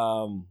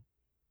 Over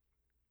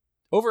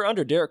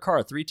under Derek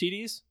Carr, 3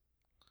 TDs?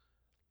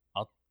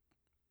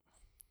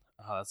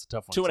 That's a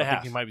tough one. 2.5. I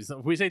think he might be.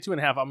 If we say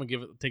 2.5, I'm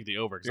gonna take the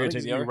over. You're I gonna think take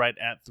he's the gonna over? be right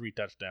at 3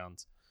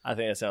 touchdowns. I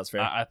think that sounds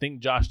fair. I think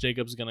Josh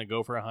Jacobs is gonna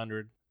go for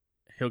 100.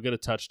 He'll get a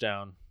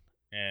touchdown,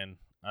 and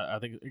I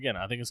think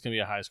it's gonna be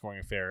a high scoring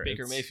affair.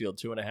 Baker Mayfield,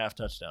 2.5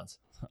 touchdowns.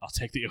 I'll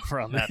take the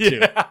over on that too.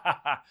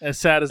 Yeah. As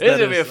sad as It's that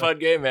gonna be is, a fun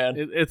game, man.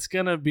 it's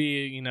gonna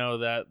be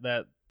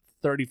that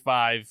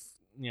 35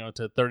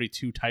 to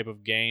 32 type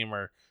of game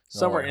or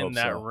somewhere I in hope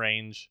that so.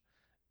 range.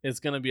 It's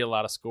gonna be a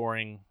lot of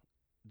scoring.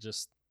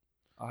 Just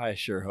I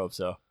sure hope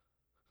so.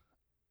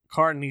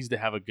 Carr needs to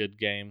have a good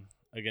game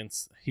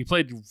against. He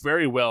played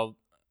very well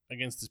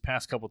against his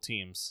past couple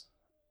teams,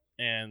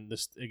 and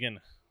this again,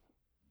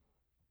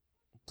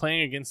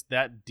 playing against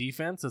that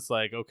defense, it's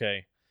like,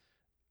 okay,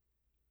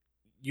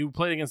 you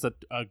played against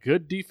a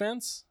good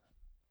defense,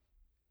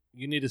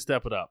 you need to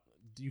step it up.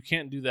 You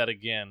can't do that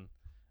again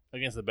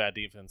against a bad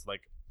defense.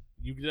 Like,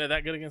 you did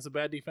that good against a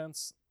bad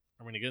defense.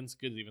 I mean, against a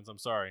good defense. I'm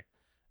sorry.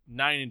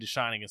 Now you need to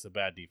shine against a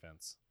bad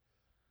defense.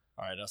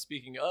 All right, now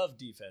speaking of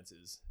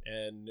defenses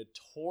and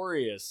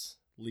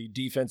notoriously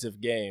defensive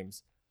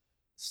games,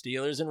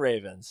 Steelers and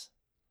Ravens,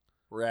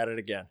 we're at it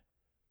again.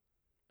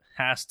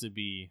 Has to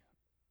be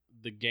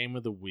the game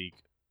of the week.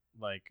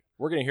 Like,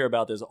 we're going to hear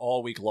about this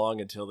all week long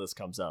until this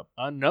comes up.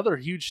 Another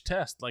huge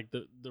test. Like,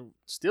 the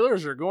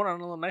Steelers are going on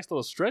a nice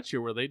little stretch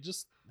here where they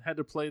just had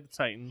to play the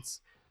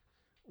Titans,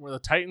 where the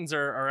Titans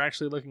are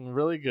actually looking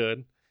really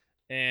good,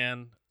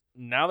 and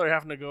now they're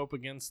having to go up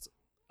against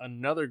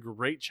another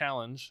great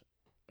challenge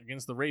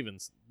against the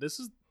Ravens. This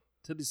is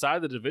to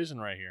decide the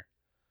division right here.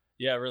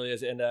 Yeah, it really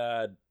is. And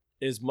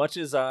as much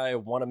as I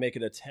want to make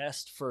it a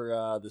test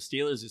for the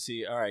Steelers to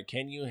see, all right,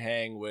 can you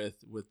hang with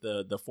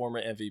the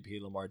former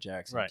MVP Lamar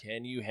Jackson? Right.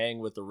 Can you hang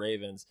with the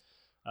Ravens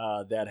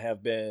that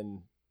have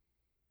been,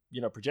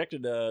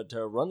 projected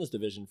to run this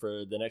division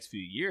for the next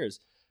few years,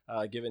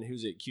 given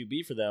who's at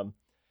QB for them?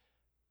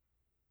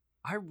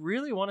 I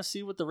really want to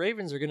see what the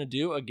Ravens are going to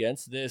do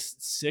against this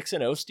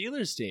 6-0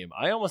 Steelers team.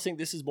 I almost think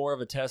this is more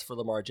of a test for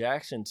Lamar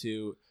Jackson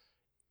to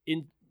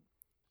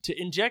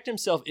inject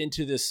himself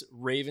into this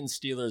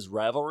Ravens-Steelers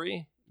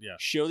rivalry. Yeah.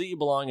 Show that you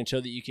belong and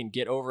show that you can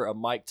get over a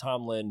Mike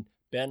Tomlin,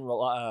 Ben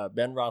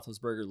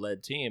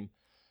Roethlisberger-led team.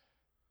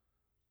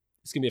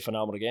 It's going to be a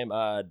phenomenal game.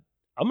 I'm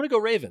going to go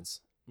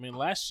Ravens. I mean,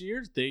 last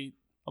year I'm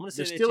going to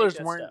say the they Steelers take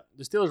that weren't step.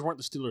 the Steelers weren't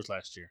the Steelers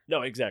last year.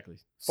 No, exactly.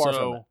 Far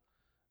from it.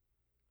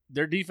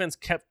 Their defense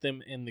kept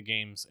them in the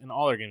games, in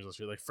all their games last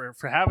year. Like,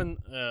 for having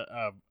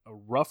a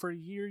rougher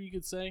year, you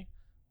could say,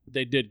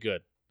 they did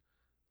good.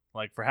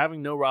 Like, for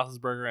having no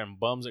Roethlisberger and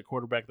bums at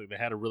quarterback, like, they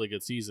had a really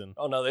good season.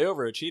 Oh, no, they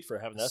overachieved for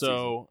having that season.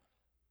 So,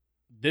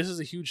 this is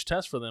a huge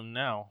test for them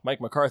now. Mike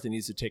McCarthy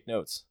needs to take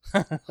notes.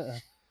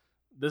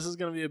 This is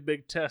going to be a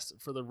big test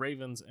for the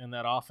Ravens and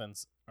that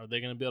offense. Are they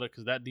going to be able to,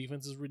 because that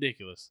defense is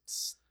ridiculous.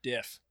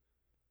 Stiff.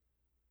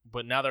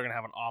 But now they're going to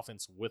have an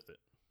offense with it.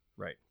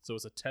 Right. So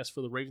it's a test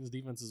for the Ravens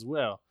defense as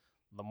well.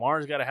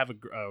 Lamar's got to have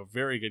a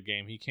very good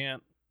game. He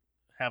can't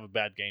have a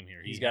bad game here.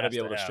 He's got to be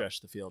able to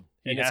stretch the field.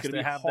 He has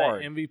to have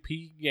that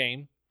MVP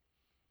game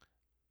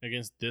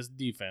against this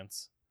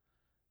defense.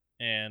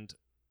 And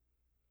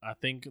I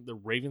think the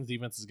Ravens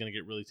defense is going to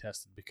get really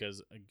tested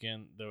because,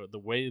 again, the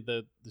way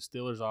that the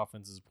Steelers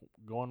offense is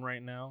going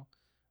right now,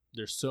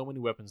 there's so many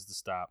weapons to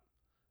stop.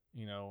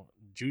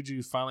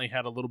 Juju finally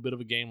had a little bit of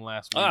a game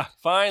last week.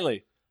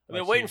 Finally. I've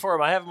been waiting for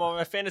him. I have him on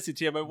my fantasy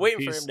team. I've been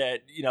waiting for him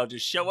to,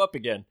 just show up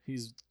again.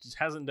 He's just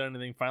hasn't done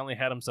anything. Finally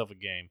had himself a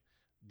game.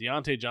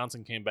 Deontay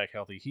Johnson came back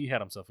healthy. He had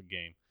himself a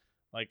game.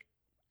 Like,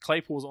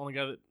 Claypool was the only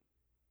guy that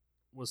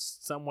was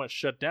somewhat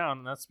shut down,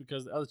 and that's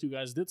because the other two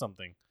guys did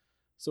something.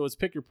 So it's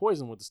pick your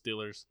poison with the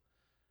Steelers.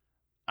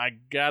 I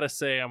gotta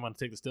say I'm going to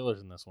take the Steelers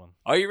in this one.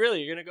 Are you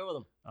really? You're going to go with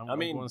them? I'm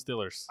going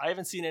Steelers. I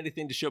haven't seen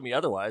anything to show me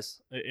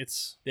otherwise.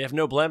 They have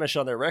no blemish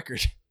on their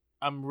record.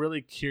 I'm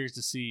really curious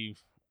to see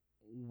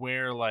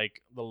where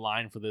like the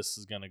line for this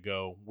is going to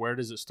go. Where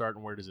does it start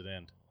and where does it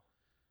end?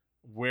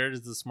 Where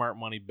does the smart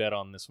money bet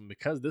on this one?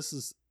 Because this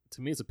is,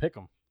 to me, it's a pick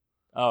 'em.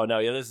 Oh, no.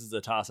 Yeah, this is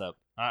a toss-up.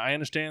 I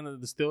understand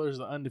that the Steelers are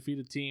the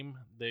undefeated team.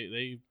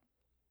 They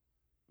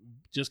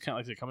just kind of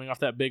like they're coming off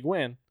that big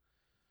win.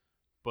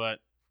 But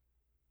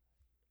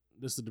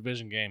this is a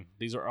division game.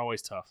 These are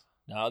always tough.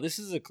 No, this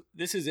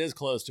is as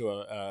close to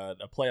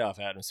a playoff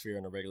atmosphere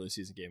in a regular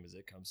season game as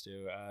it comes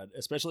to,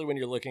 especially when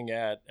you're looking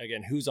at,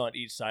 again, who's on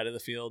each side of the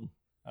field.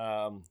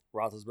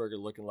 Roethlisberger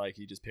looking like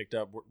he just picked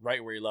up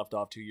right where he left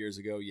off 2 years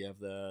ago. You have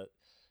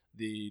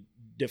the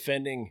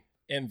defending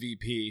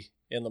MVP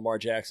in Lamar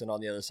Jackson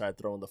on the other side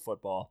throwing the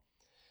football.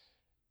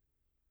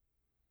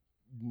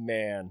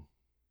 Man,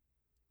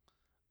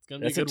 it's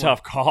gonna be a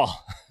tough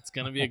call. It's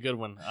gonna be a good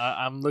one.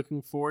 I'm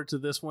looking forward to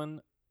this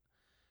one.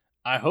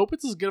 I hope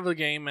it's as good of a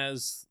game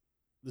as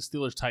the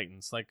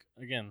Steelers-Titans. Like,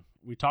 again,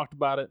 we talked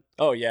about it.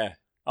 Oh, yeah.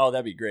 Oh,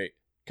 that'd be great.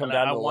 Come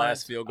down to the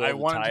last field goal. I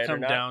want it to come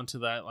down to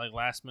that like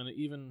last minute,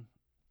 even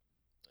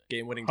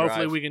game-winning drive.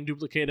 Hopefully we can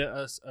duplicate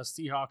a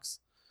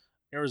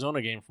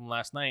Seahawks-Arizona game from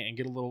last night and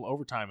get a little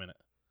overtime in it.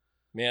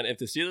 Man, if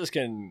the Steelers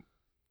can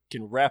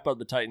wrap up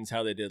the Titans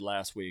how they did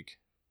last week,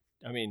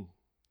 I mean,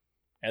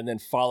 and then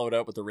follow it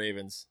up with the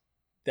Ravens,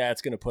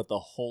 that's going to put the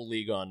whole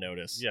league on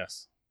notice.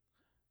 Yes.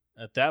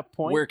 At that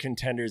point, we're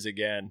contenders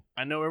again.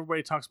 I know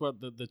everybody talks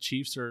about the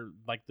Chiefs are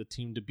like the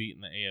team to beat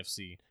in the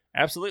AFC.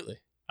 Absolutely.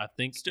 I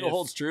think still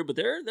holds true, but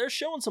they're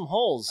showing some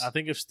holes. I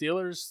think if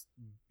Steelers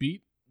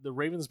beat the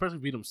Ravens, especially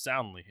beat them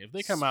soundly, if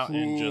they come out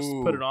and just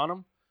put it on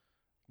them,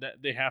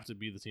 that they have to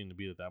be the team to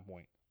beat at that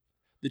point.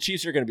 The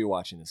Chiefs are going to be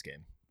watching this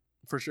game.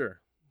 For sure.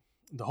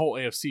 The whole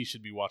AFC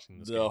should be watching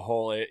this game.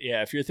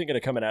 If you're thinking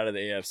of coming out of the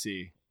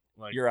AFC,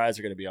 your eyes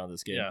are going to be on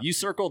this game. Yeah. You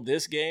circled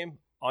this game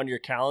on your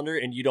calendar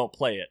and you don't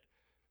play it.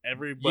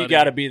 You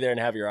got to be there and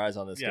have your eyes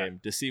on this game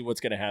to see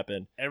what's going to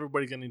happen.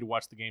 Everybody's going to need to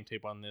watch the game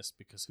tape on this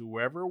because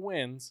whoever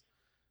wins,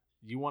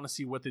 you want to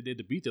see what they did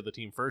to beat the other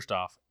team first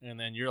off. And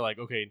then you're like,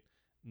 okay,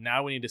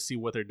 now we need to see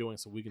what they're doing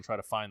so we can try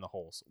to find the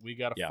holes. We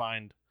got to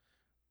find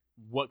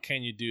what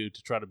can you do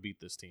to try to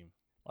beat this team.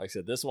 Like I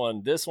said, this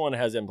one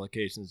has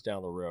implications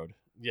down the road.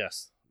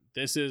 Yes.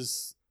 This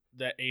is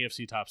that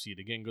AFC top seed.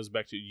 Again, goes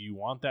back to you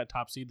want that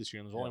top seed this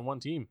year, and there's only one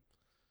team.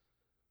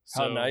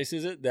 So, how nice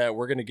is it that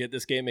we're going to get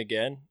this game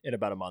again in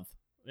about a month?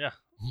 Yeah.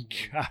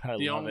 God, I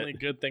the love only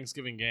good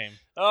Thanksgiving game.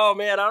 Oh,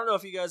 man. I don't know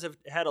if you guys have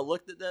had a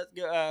look at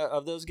that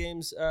of those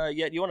games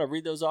yet. You want to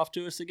read those off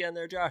to us again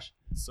there, Josh?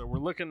 So we're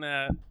looking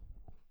at,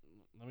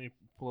 let me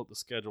pull up the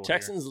schedule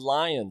Texans, here.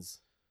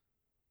 Lions.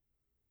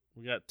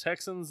 We got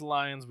Texans,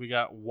 Lions. We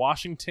got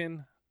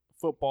Washington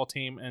football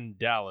team and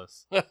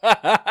Dallas.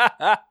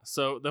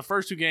 So the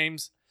first two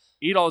games,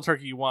 eat all the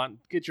turkey you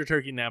want. Get your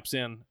turkey naps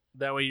in.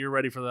 That way you're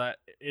ready for that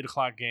 8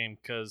 o'clock game.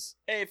 Because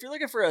hey, if you're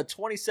looking for a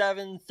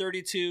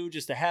 27-32,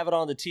 just to have it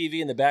on the TV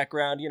in the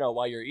background,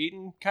 while you're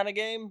eating kind of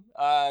game,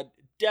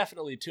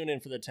 definitely tune in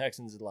for the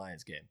Texans and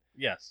Lions game.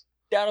 Yes.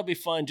 That'll be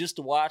fun just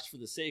to watch for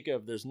the sake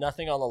of there's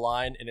nothing on the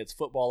line and it's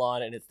football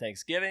on and it's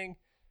Thanksgiving.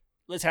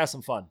 Let's have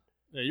some fun.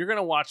 Yeah, you're going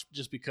to watch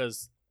just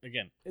because,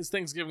 again, it's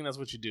Thanksgiving. That's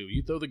what you do.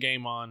 You throw the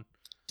game on.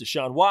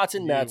 Deshaun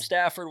Watson, Matt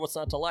Stafford, what's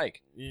not to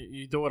like?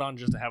 You throw it on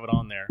just to have it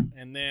on there.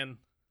 And then,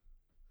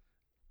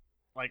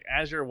 like,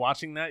 as you're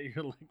watching that,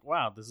 you're like,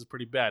 wow, this is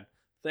pretty bad.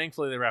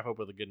 Thankfully, they wrap up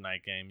with a good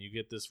night game. You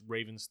get this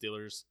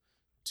Ravens-Steelers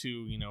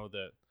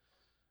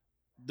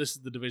this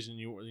is the division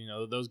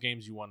those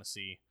games you want to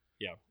see.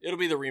 Yeah. It'll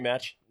be the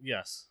rematch.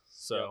 Yes.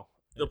 So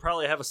they'll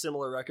probably have a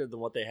similar record than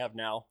what they have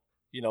now.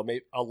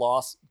 Maybe a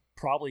loss,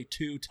 probably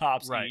 2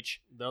 tops each.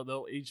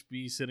 They'll each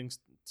be sitting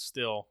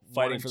still,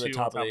 fighting for the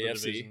top of the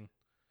AFC. Division.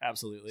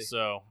 Absolutely.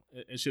 So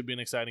it should be an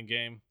exciting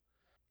game.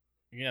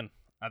 Again,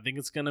 I think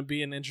it's going to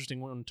be an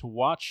interesting one to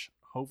watch.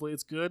 Hopefully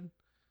it's good.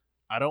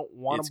 I don't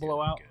want to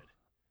blow out.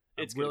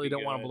 I really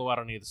don't want to blow out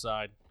on either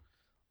side.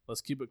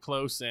 Let's keep it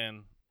close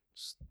and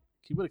just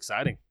keep it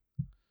exciting.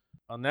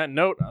 On that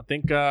note, I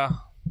think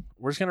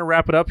we're just going to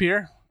wrap it up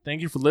here.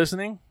 Thank you for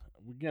listening.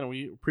 Again,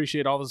 we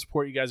appreciate all the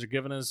support you guys are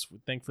giving us. We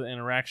thank you for the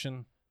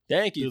interaction.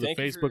 Thank you. Through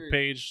the Facebook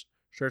page,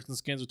 Shirts and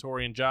Skins with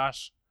Tori and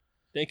Josh.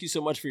 Thank you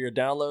so much for your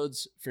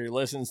downloads, for your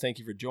listens. Thank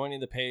you for joining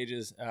the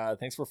pages.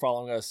 Thanks for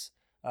following us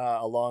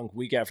along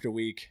week after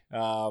week.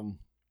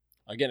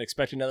 Again,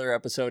 expect another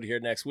episode here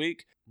next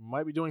week.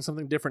 Might be doing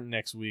something different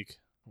next week.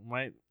 We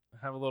might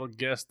have a little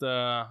guest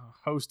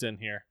host in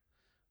here.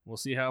 We'll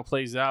see how it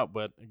plays out.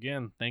 But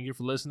again, thank you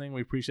for listening.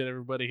 We appreciate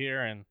everybody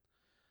here and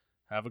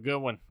have a good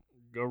one.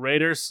 Go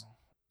Raiders.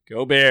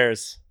 Go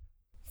Bears.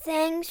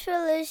 Thanks for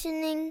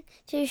listening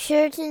to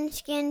Shirts and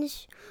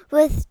Skins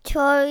with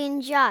Tori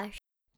and Josh.